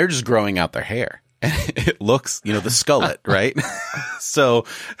 they're just growing out their hair. It looks, the skullet, right? So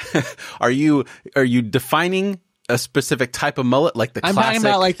are you defining a specific type of mullet, like the I'm classic? talking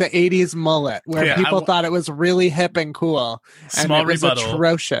about like the 80s mullet, where Yeah, people thought it was really hip and cool. Small and it was rebuttal.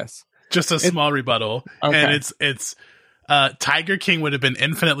 atrocious. Just a small rebuttal. Okay. And it's Tiger King would have been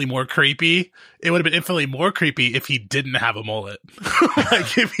infinitely more creepy. It would have been infinitely more creepy if he didn't have a mullet.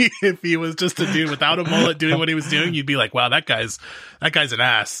 Like if he was just a dude without a mullet doing what he was doing, you'd be like, wow, that guy's an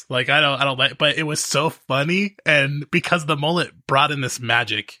ass. Like I don't like, but it was so funny, and because the mullet brought in this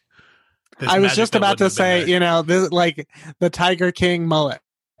magic. I was just about to say, this, like the Tiger King mullet,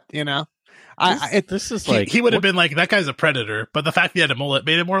 This is like he would have been like, that guy's a predator, but the fact he had a mullet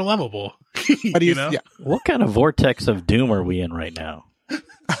made it more lovable. but he's, know? yeah. what kind of vortex of doom are we in right now?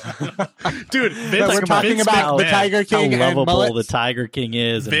 Dude, we're talking about the Tiger How King and lovable mullets. the Tiger King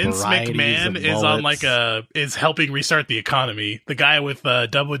is. And Vince varieties McMahon of is on mullets. is helping restart the economy. The guy with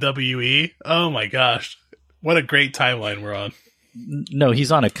WWE. Oh my gosh, what a great timeline we're on. No,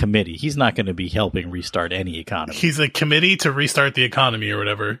 he's on a committee. He's not going to be helping restart any economy. He's a committee to restart the economy, or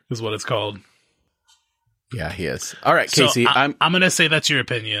whatever is what it's called. Yeah, he is. All right, So Casey. I'm gonna say that's your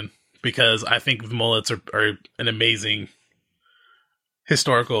opinion, because I think the mullets are an amazing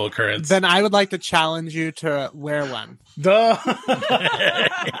historical occurrence. Then I would like to challenge you to wear one. Duh.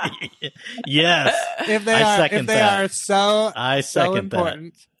 Yes, If they I are, second if they that. are so, I so second that.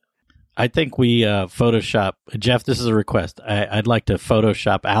 important. I think we Photoshop. Jeff, this is a request. I'd like to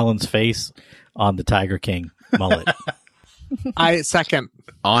Photoshop Alan's face on the Tiger King mullet. I second.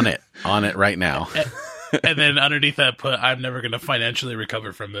 on it right now. And then underneath that, put, I'm never going to financially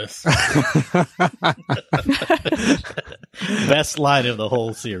recover from this. Best line of the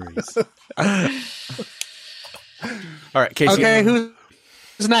whole series. All right, Casey. Okay,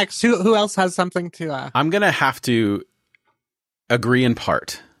 who's next? Who else has something to? I'm gonna have to agree in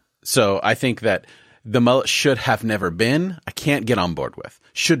part. So I think that the mullet should have never been. I can't get on board with.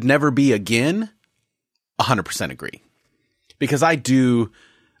 Should never be again. 100% agree, because I do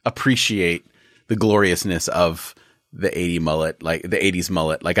appreciate the gloriousness of the 80s mullet.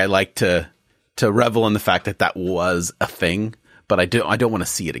 Like I like to revel in the fact that that was a thing, but I don't want to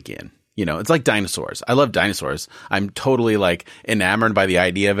see it again. You know, it's like dinosaurs. I love dinosaurs. I'm totally like enamored by the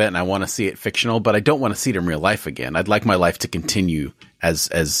idea of it, and I want to see it fictional, but I don't want to see it in real life again. I'd like my life to continue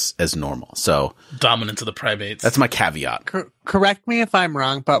as normal. So dominance of the primates. That's my caveat. Correct me if I'm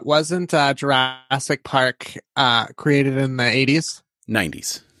wrong, but wasn't Jurassic Park created in the 80s?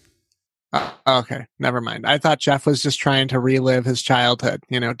 90s. Okay, never mind. I thought Jeff was just trying to relive his childhood.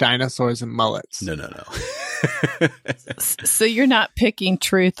 You know, dinosaurs and mullets. No. So you're not picking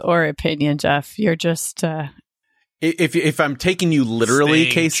truth or opinion, Jeff. You're just if I'm taking you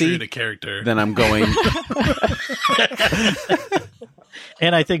literally, Staying Casey, true to character. then I'm going.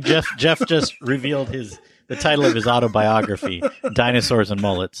 And I think Jeff just revealed the title of his autobiography, Dinosaurs and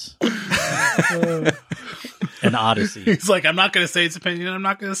Mullets. An Odyssey. He's like, I'm not going to say it's opinion. I'm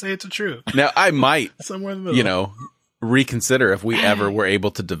not going to say it's a truth. Now I might, Somewhere in the middle. reconsider if we ever were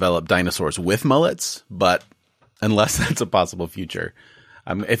able to develop dinosaurs with mullets, but unless that's a possible future,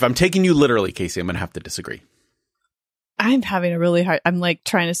 if I'm taking you literally, Casey, I'm going to have to disagree. I'm having a really hard. I'm like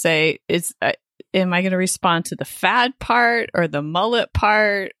trying to say, am I going to respond to the fad part or the mullet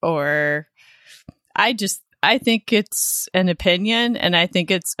part, or I think it's an opinion, and I think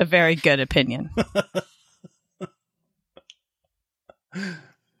it's a very good opinion.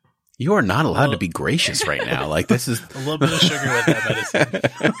 You are not allowed to be gracious right now. Like, this is A little bit of sugar with that medicine.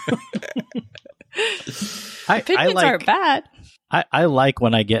 Opinions aren't bad. I like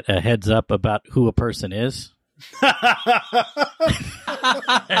when I get a heads up about who a person is. and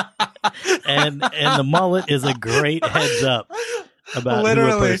the mullet is a great heads up about who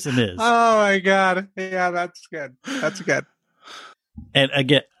a person is. Oh my god. Yeah, that's good. That's good. And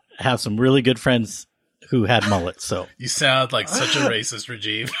I have some really good friends who had mullets. So You sound like such a racist,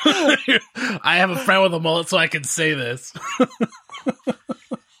 Rajiv. I have a friend with a mullet, so I can say this.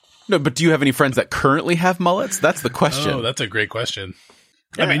 no. But do you have any friends that currently have mullets? That's the question. Oh, that's a great question.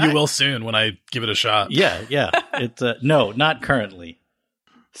 I mean, you will soon when I give it a shot. yeah. It's no, not currently.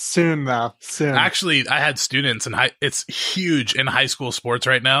 Soon though. Soon. Actually, I had students it's huge in high school sports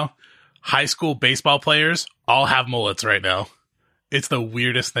right now. High school baseball players all have mullets right now. It's the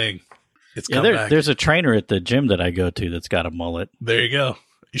weirdest thing. It's come back. There's a trainer at the gym that I go to that's got a mullet. There you go.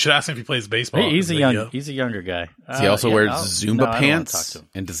 You should ask him if he plays baseball. He's a younger guy. Does he also wear Zumba pants?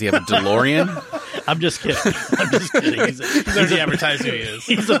 And does he have a DeLorean? I'm just kidding. He's already advertised who he is.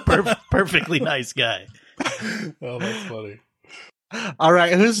 He's a perfectly nice guy. Oh, that's funny. All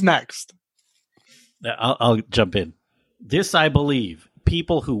right, who's next? I'll jump in. This I believe.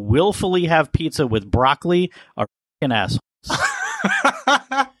 People who willfully have pizza with broccoli are f***ing assholes.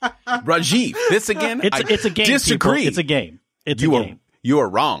 Rajiv, this again? It's a game. Disagree. People. It's a game. It's a game. You are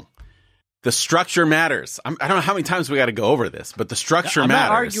wrong. The structure matters. I don't know how many times we got to go over this, but the structure matters. I'm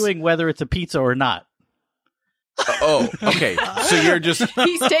not arguing whether it's a pizza or not. Oh, okay. So you're just...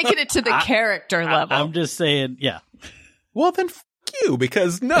 He's taking it to the character level. I'm just saying, yeah. Well, then f*** you,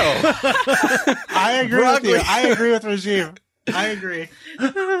 because no. I agree with you. I agree with Rajiv. I agree.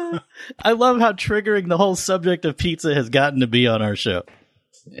 I love how triggering the whole subject of pizza has gotten to be on our show.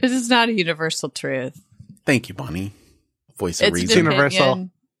 It is not a universal truth. Thank you, Bonnie. Voice of It's reason. an Universal.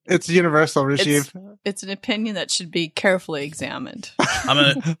 opinion. It's universal, Rajiv. It's an opinion that should be carefully examined.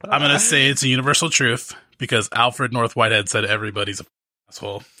 I'm gonna say it's a universal truth because Alfred North Whitehead said everybody's a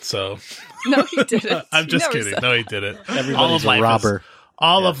asshole. So No, he didn't. I'm He just never kidding. said- No, he didn't. Everybody's a robber.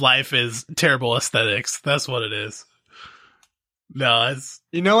 All of life is terrible aesthetics. That's what it is. No, it's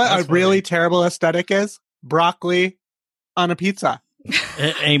You know what That's a really funny. terrible aesthetic is? Broccoli on a pizza.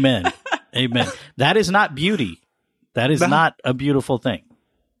 Amen. Amen. That is not beauty. That is not a beautiful thing.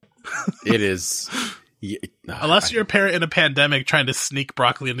 It is... unless you're a parent in a pandemic trying to sneak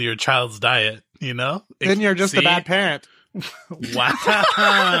broccoli into your child's diet, you know? Then you're just a See? bad parent.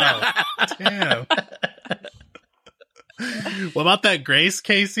 Wow. Damn. What about that grace,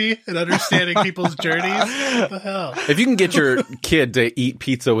 Casey, and understanding people's journeys? What the hell? If you can get your kid to eat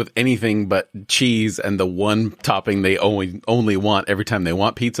pizza with anything but cheese and the one topping they only want every time they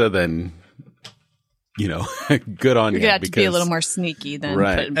want pizza, then, good on You're you. gonna have to be a little more sneaky than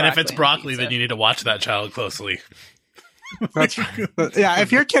Right. putting And if it's in broccoli, pizza. then you need to watch that child closely. That's, yeah,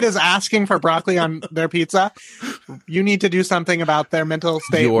 if your kid is asking for broccoli on their pizza, you need to do something about their mental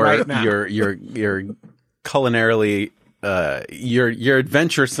state right now. Your culinarily your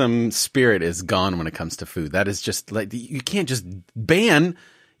adventuresome spirit is gone when it comes to food. That is just like, you can't just ban.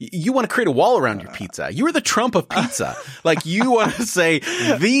 You want to create a wall around your pizza. You are the Trump of pizza. Like, you want to say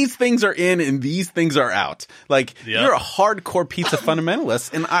these things are in and these things are out. Like, you're a hardcore pizza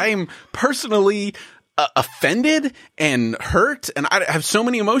fundamentalist, and I'm personally offended and hurt, and I have so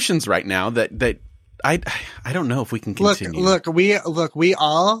many emotions right now that I don't know if we can continue. We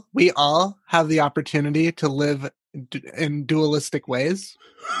all have the opportunity to live in dualistic ways,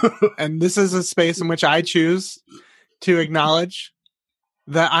 and this is a space in which I choose to acknowledge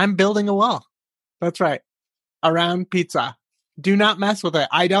that I'm building a wall. That's right. Around pizza. Do not mess with it.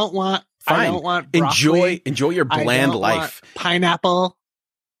 I don't want broccoli. Enjoy your bland life. Pineapple.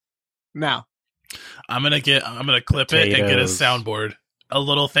 No. I'm gonna clip it and get a soundboard. A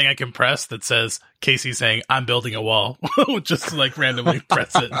little thing I can press that says Casey saying, "I'm building a wall." Just like randomly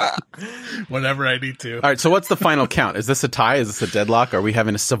press it whenever I need to. All right, so what's the final count? Is this a tie? Is this a deadlock? Are we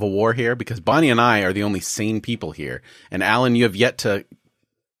having a civil war here? Because Bonnie and I are the only sane people here. And Alan, you have yet to...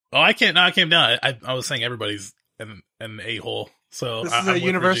 Oh, I can't. No, I came down. I was saying everybody's an a-hole. So this is a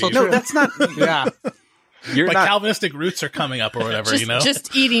universal truth. No, that's not... Yeah. My Calvinistic roots are coming up or whatever, just, you know?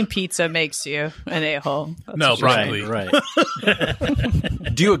 Just eating pizza makes you an a-hole. No, broccoli. Right.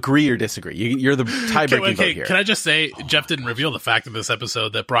 Do you agree or disagree? You're the tie-breaking vote here. Can I just say, Jeff didn't reveal the fact in this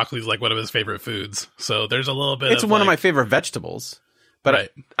episode that broccoli is like one of his favorite foods. So there's a little bit It's one of my favorite vegetables. But right.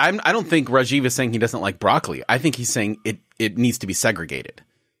 I don't think Rajiv is saying he doesn't like broccoli. I think he's saying it needs to be segregated.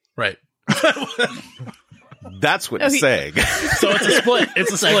 Right. That's what he's saying. So it's a split.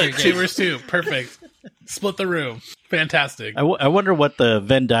 It's a split. 2 versus 2. Perfect. Split the room. Fantastic. I wonder what the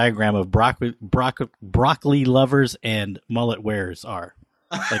Venn diagram of broccoli lovers and mullet wearers are.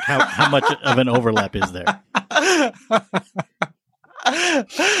 Like, how much of an overlap is there?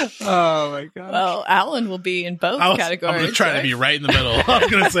 Oh my god! Well, Alan will be in both categories. I'm going to try to be right in the middle. I'm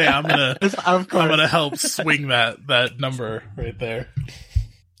going to say I'm going to help swing that number right there.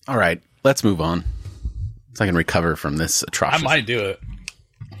 All right, let's move on, so I can recover from this atrocity. I might do it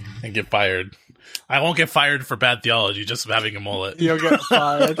and get fired. I won't get fired for bad theology, just having a mullet. You'll get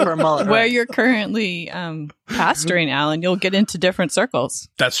fired for a mullet. Where you're currently pastoring, Alan, you'll get into different circles.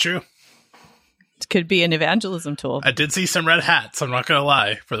 That's true. It could be an evangelism tool. I did see some red hats, I'm not going to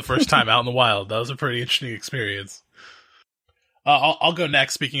lie, for the first time out in the wild. That was a pretty interesting experience. I'll go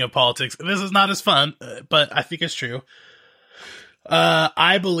next, speaking of politics. This is not as fun, but I think it's true.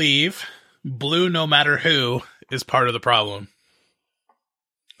 I believe blue no matter who is part of the problem.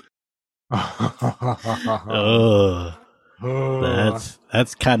 Oh,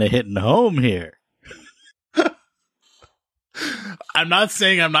 that's kind of hitting home here. I'm not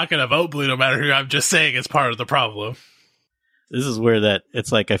saying I'm not going to vote blue no matter who. I'm just saying it's part of the problem. This is where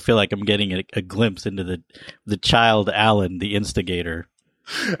it's like I feel like I'm getting a glimpse into the child Alan, the instigator.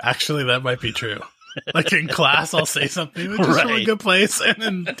 Actually, that might be true. Like in class, I'll say something which is from a good place,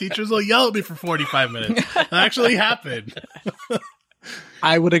 and then teachers will yell at me for 45 minutes. That actually happened.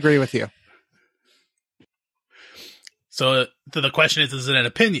 I would agree with you. So the question is it an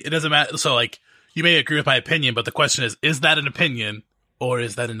opinion? It doesn't matter. So, like, you may agree with my opinion, but the question is that an opinion or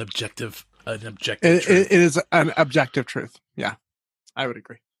is that an objective truth? It is an objective truth. Yeah, I would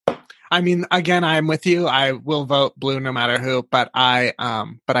agree. I mean, again, I'm with you. I will vote blue no matter who, but I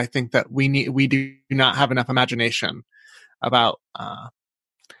think that we do not have enough imagination about,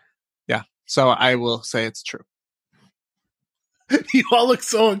 So I will say it's true. You all look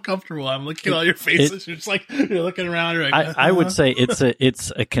so uncomfortable. I'm looking at all your faces. You're just like, you're looking around. You're like, I would say it's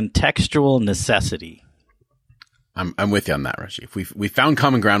a contextual necessity. I'm with you on that, Rajiv. We found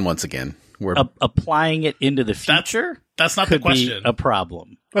common ground once again. We're applying it into the future. That's not the question. Be a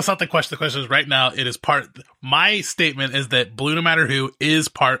problem. That's not the question. The question is right now. It is part. My statement is that blue, no matter who, is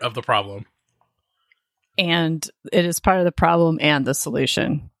part of the problem, and it is part of the problem and the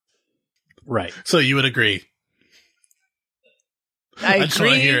solution. Right. So you would agree. I just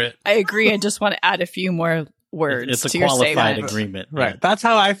want to hear it. I agree. I just want to add a few more words. It's a to your qualified statement. agreement, right? Yeah. That's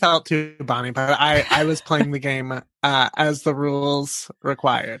how I felt too, Bonnie. But I was playing the game as the rules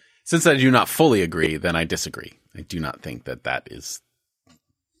required. Since I do not fully agree, then I disagree. I do not think that is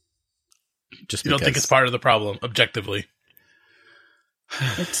just. You don't think it's part of the problem objectively?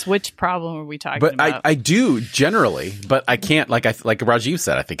 It's which problem are we talking but about? I do generally, but I can't. Like Rajiv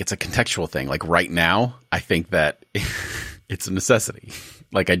said, I think it's a contextual thing. Like right now, I think that it's a necessity.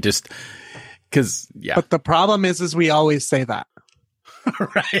 Like I just because yeah. But the problem is we always say that.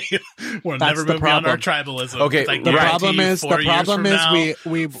 Right. We'll That's never the move beyond our problem. tribalism. Okay, I the guarantee problem you is 4 years from now,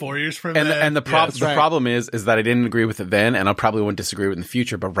 we 4 years from And then, the yes. problem is that I didn't agree with it then, and I probably won't disagree with it in the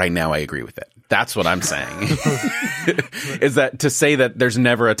future. But right now, I agree with it. That's what I'm saying. Is that to say that there's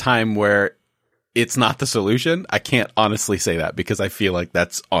never a time where it's not the solution? I can't honestly say that because I feel like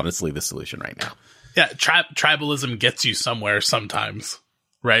that's honestly the solution right now. Yeah, tribalism gets you somewhere sometimes,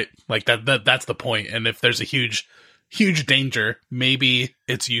 right? Like that's the point. And if there's a huge danger, maybe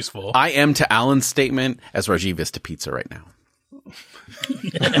it's useful. I am to Alan's statement as Rajiv is to pizza right now.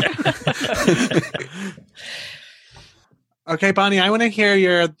 Okay, Bonnie, I want to hear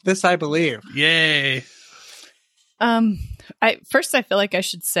your "This I Believe." Yay. I feel like I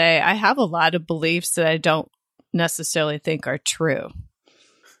should say I have a lot of beliefs that I don't necessarily think are true.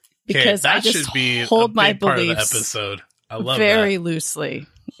 Because that I just should be hold a my big part of the beliefs episode. I love very that. loosely.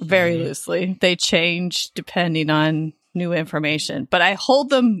 Very loosely. They change depending on new information, but I hold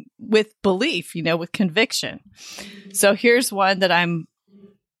them with belief, with conviction. So here's one that I'm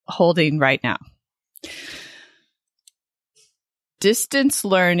holding right now. Distance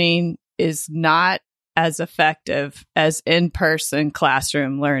learning is not as effective as in-person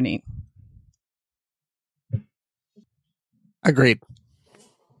classroom learning. Agreed.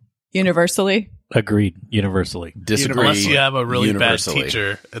 Universally? Agreed. Universally. Disagree. Unless you have a really bad universally.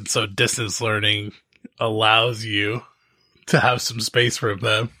 teacher, and so distance learning allows you to have some space from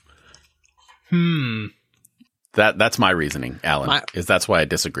them. That's my reasoning, Alan. That's why I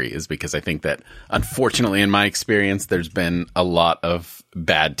disagree. Is because I think that unfortunately, in my experience, there's been a lot of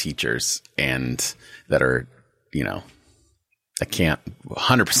bad teachers and that are, I can't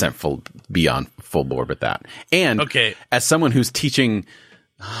 100% be on full board with that. And Okay. as someone who's teaching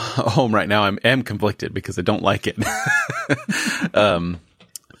home right now, I am conflicted because I don't like it.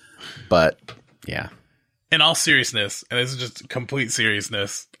 But yeah. In all seriousness, and this is just complete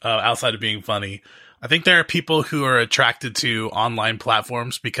seriousness, outside of being funny, I think there are people who are attracted to online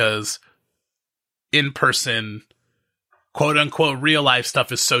platforms because in-person, quote-unquote, real-life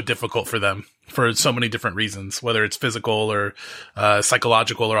stuff is so difficult for them for so many different reasons, whether it's physical or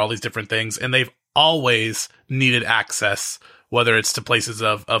psychological or all these different things. And they've always needed access, whether it's to places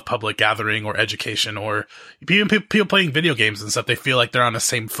of public gathering or education or even people playing video games and stuff. They feel like they're on the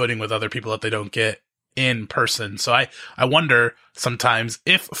same footing with other people that they don't get in person. So I wonder sometimes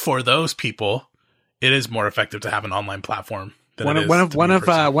if for those people it is more effective to have an online platform than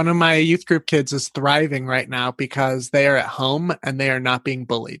one of my youth group kids is thriving right now because they are at home and they are not being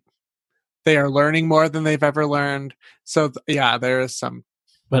bullied. They are learning more than they've ever learned. So yeah, there is some.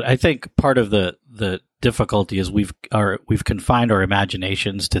 But I think part of the difficulty is we've confined our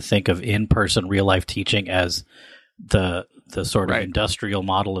imaginations to think of in-person real-life teaching as the sort of industrial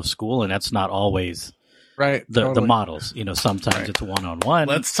model of school, and that's not always the models. Sometimes it's one-on-one.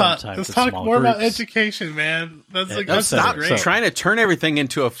 Let's talk more groups. about education, man. That's Stop great. trying to turn everything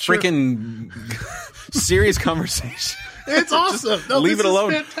into a freaking serious conversation. It's awesome. No, Leave it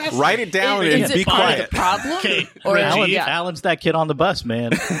alone. Fantastic. Write it down and Is be it part of quiet. the problem? Okay, Or Alan's that kid on the bus,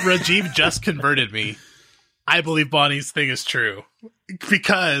 man. Rajiv just converted me. I believe Bonnie's thing is true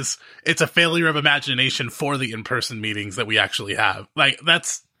because it's a failure of imagination for the in-person meetings that we actually have.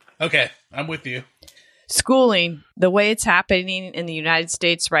 That's okay. I'm with you. Schooling, the way it's happening in the United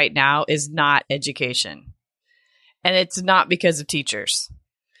States right now, is not education. And it's not because of teachers.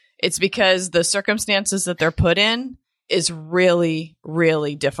 It's because the circumstances that they're put in is really,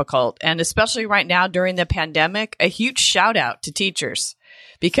 really difficult. And especially right now during the pandemic, a huge shout out to teachers,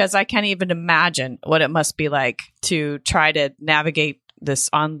 because I can't even imagine what it must be like to try to navigate this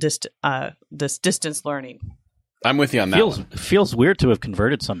this distance learning. I'm with you on that one. Feels weird to have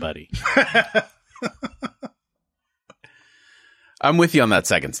converted somebody. I'm with you on that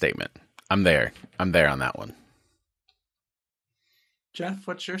second statement. I'm there on that one. Jeff,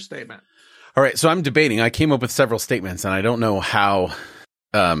 what's your statement? All right, so I'm debating. I came up with several statements, and I don't know how.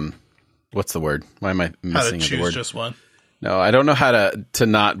 What's the word? Why am I missing How to the choose word? just one. No, I don't know how to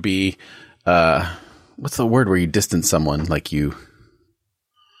not be. What's the word where you distance someone like you?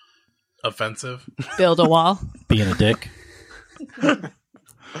 Offensive. Build a wall. Being a dick.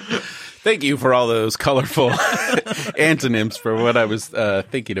 Thank you for all those colorful antonyms for what I was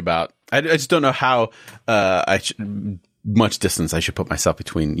thinking about. I just don't know how much distance I should put myself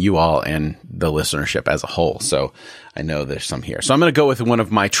between you all and the listenership as a whole. So I know there's some here. So I'm going to go with one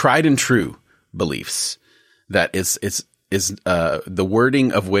of my tried and true beliefs that is the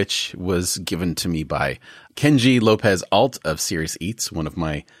wording of which was given to me by Kenji Lopez Alt of Serious Eats, one of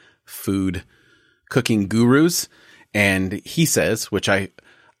my food cooking gurus. And he says, which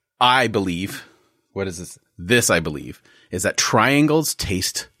I believe, what is this? This I believe is that triangles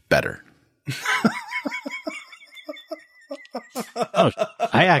taste better. Oh,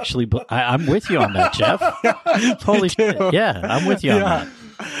 I'm with you on that, Jeff. Holy shit. Yeah, I'm with you on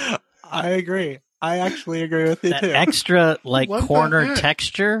that. I agree. I actually agree with you That too. extra, like, What the corner heck?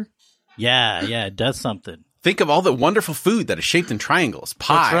 texture. Yeah, it does something. Think of all the wonderful food that is shaped in triangles.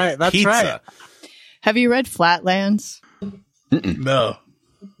 Pie, That's right, that's pizza. right. Have you read Flatlands? No.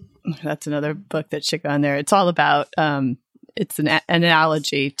 That's another book that should go on there. It's all about, it's an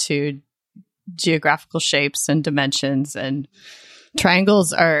analogy to geographical shapes and dimensions, and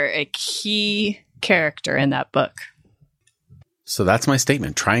triangles are a key character in that book. So that's my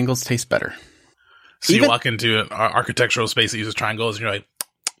statement. Triangles taste better. So Even- you walk into an architectural space that uses triangles, and you're like,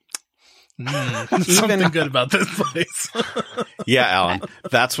 something good about this place. Yeah, Alan,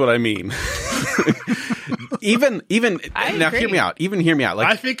 that's what I mean. even I now, agree. hear me out. Even hear me out. I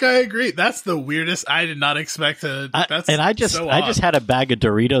Like, think I agree. That's the weirdest. I did not expect to. That's I just so had a bag of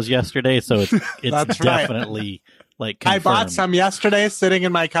Doritos yesterday, so it's That's right. definitely like I bought confirmed. some yesterday sitting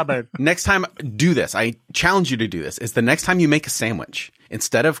in my cupbodd. next time, do this. I challenge you to do this. Is the next time you make a sandwich,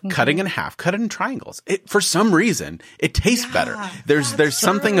 instead of cutting in half, cut it in triangles. It, for some reason, it tastes better. There's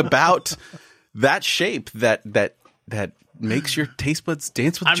something about that shape that makes your taste buds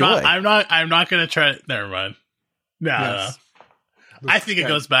dance with joy. I'm not gonna try it. Never mind. No, Yes. no. I think it good.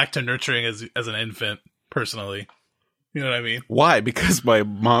 goes back to nurturing as an infant. Personally, you know what I mean. Why? Because my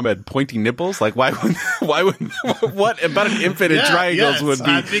mom had pointy nipples. Like, why would what about an infant in triangles would be?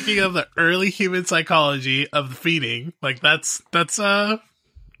 I'm thinking of the early human psychology of feeding. Like that's a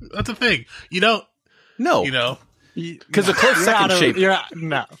thing. No, because a close second shape.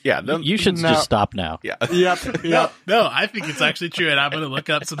 No. Yeah, You should No. just stop now. yeah. Yep. No, I think it's actually true, and I'm going to look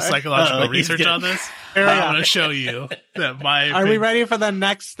up some psychological research on this. And I'm going to show you that my. Are we ready for the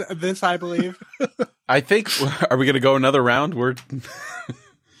next this I believe? I think. Are we going to go another round? We're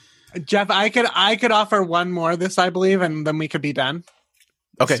Jeff, I could offer one more this I believe, and then we could be done.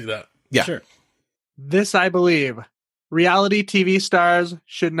 okay. Let's do that. Yeah. Sure. This I believe. Reality TV stars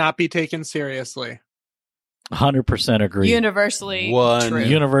should not be taken seriously. 100% agree. Universally One- true.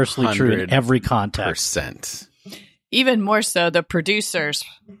 Universally true in every context. %. Even more so, the producers.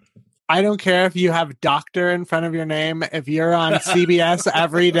 I don't care if you have doctor in front of your name. If you're on CBS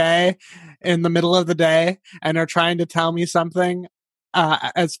every day in the middle of the day and are trying to tell me something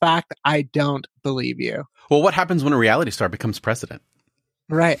as fact, I don't believe you. Well, what happens when a reality star becomes president?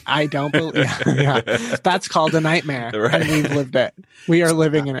 Right. I don't believe. Yeah. That's called a nightmare. Right. And we've lived it. We are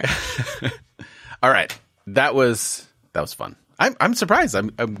living in it. All right, that was fun. I'm surprised. I'm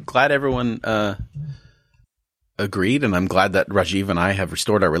glad everyone agreed, and I'm glad that Rajiv and I have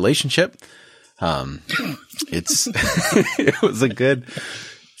restored our relationship. It's it was a good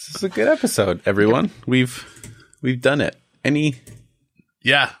episode, everyone. We've done it.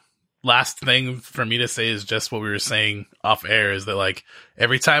 Yeah. Last thing for me to say is just what we were saying off air is that, like,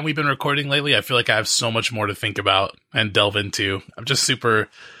 every time we've been recording lately, I feel like I have so much more to think about and delve into. I'm just super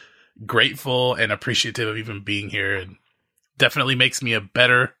grateful and appreciative of even being here, and definitely makes me a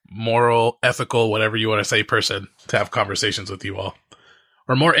better, moral, ethical, whatever you want to say, person to have conversations with you all,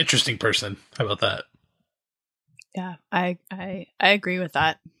 or more interesting person. How about that? Yeah, I agree with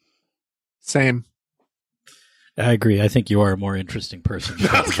that. Same. I agree. I think you are a more interesting person.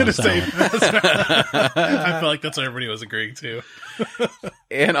 I was going to say, Alan. I feel like that's what everybody was agreeing to.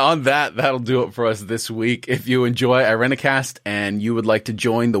 And on that'll do it for us this week. If you enjoy Irenicast and you would like to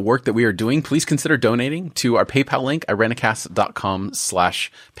join the work that we are doing, please consider donating to our PayPal link,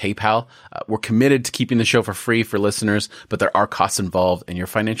 irenicast.com/PayPal. We're committed to keeping the show for free for listeners, but there are costs involved, and your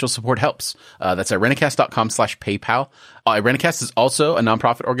financial support helps. That's irenicast.com/PayPal. Irenicast is also a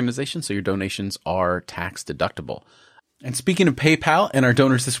nonprofit organization, so your donations are tax deductible. And speaking of PayPal and our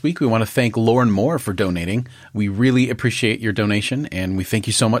donors this week, we want to thank Lauren Moore for donating. We really appreciate your donation, and we thank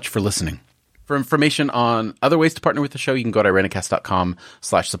you so much for listening. For information on other ways to partner with the show, you can go to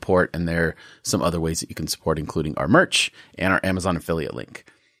irenicast.com/support, and there are some other ways that you can support, including our merch and our Amazon affiliate link.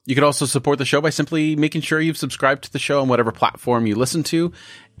 You can also support the show by simply making sure you've subscribed to the show on whatever platform you listen to,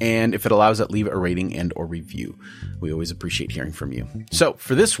 and if it allows it, leave a rating and or review. We always appreciate hearing from you. So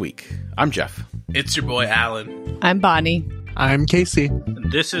for this week, I'm Jeff. It's your boy, Alan. I'm Bonnie. I'm Casey.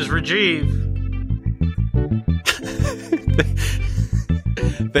 This is Rajiv.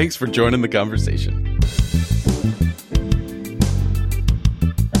 Thanks for joining the conversation.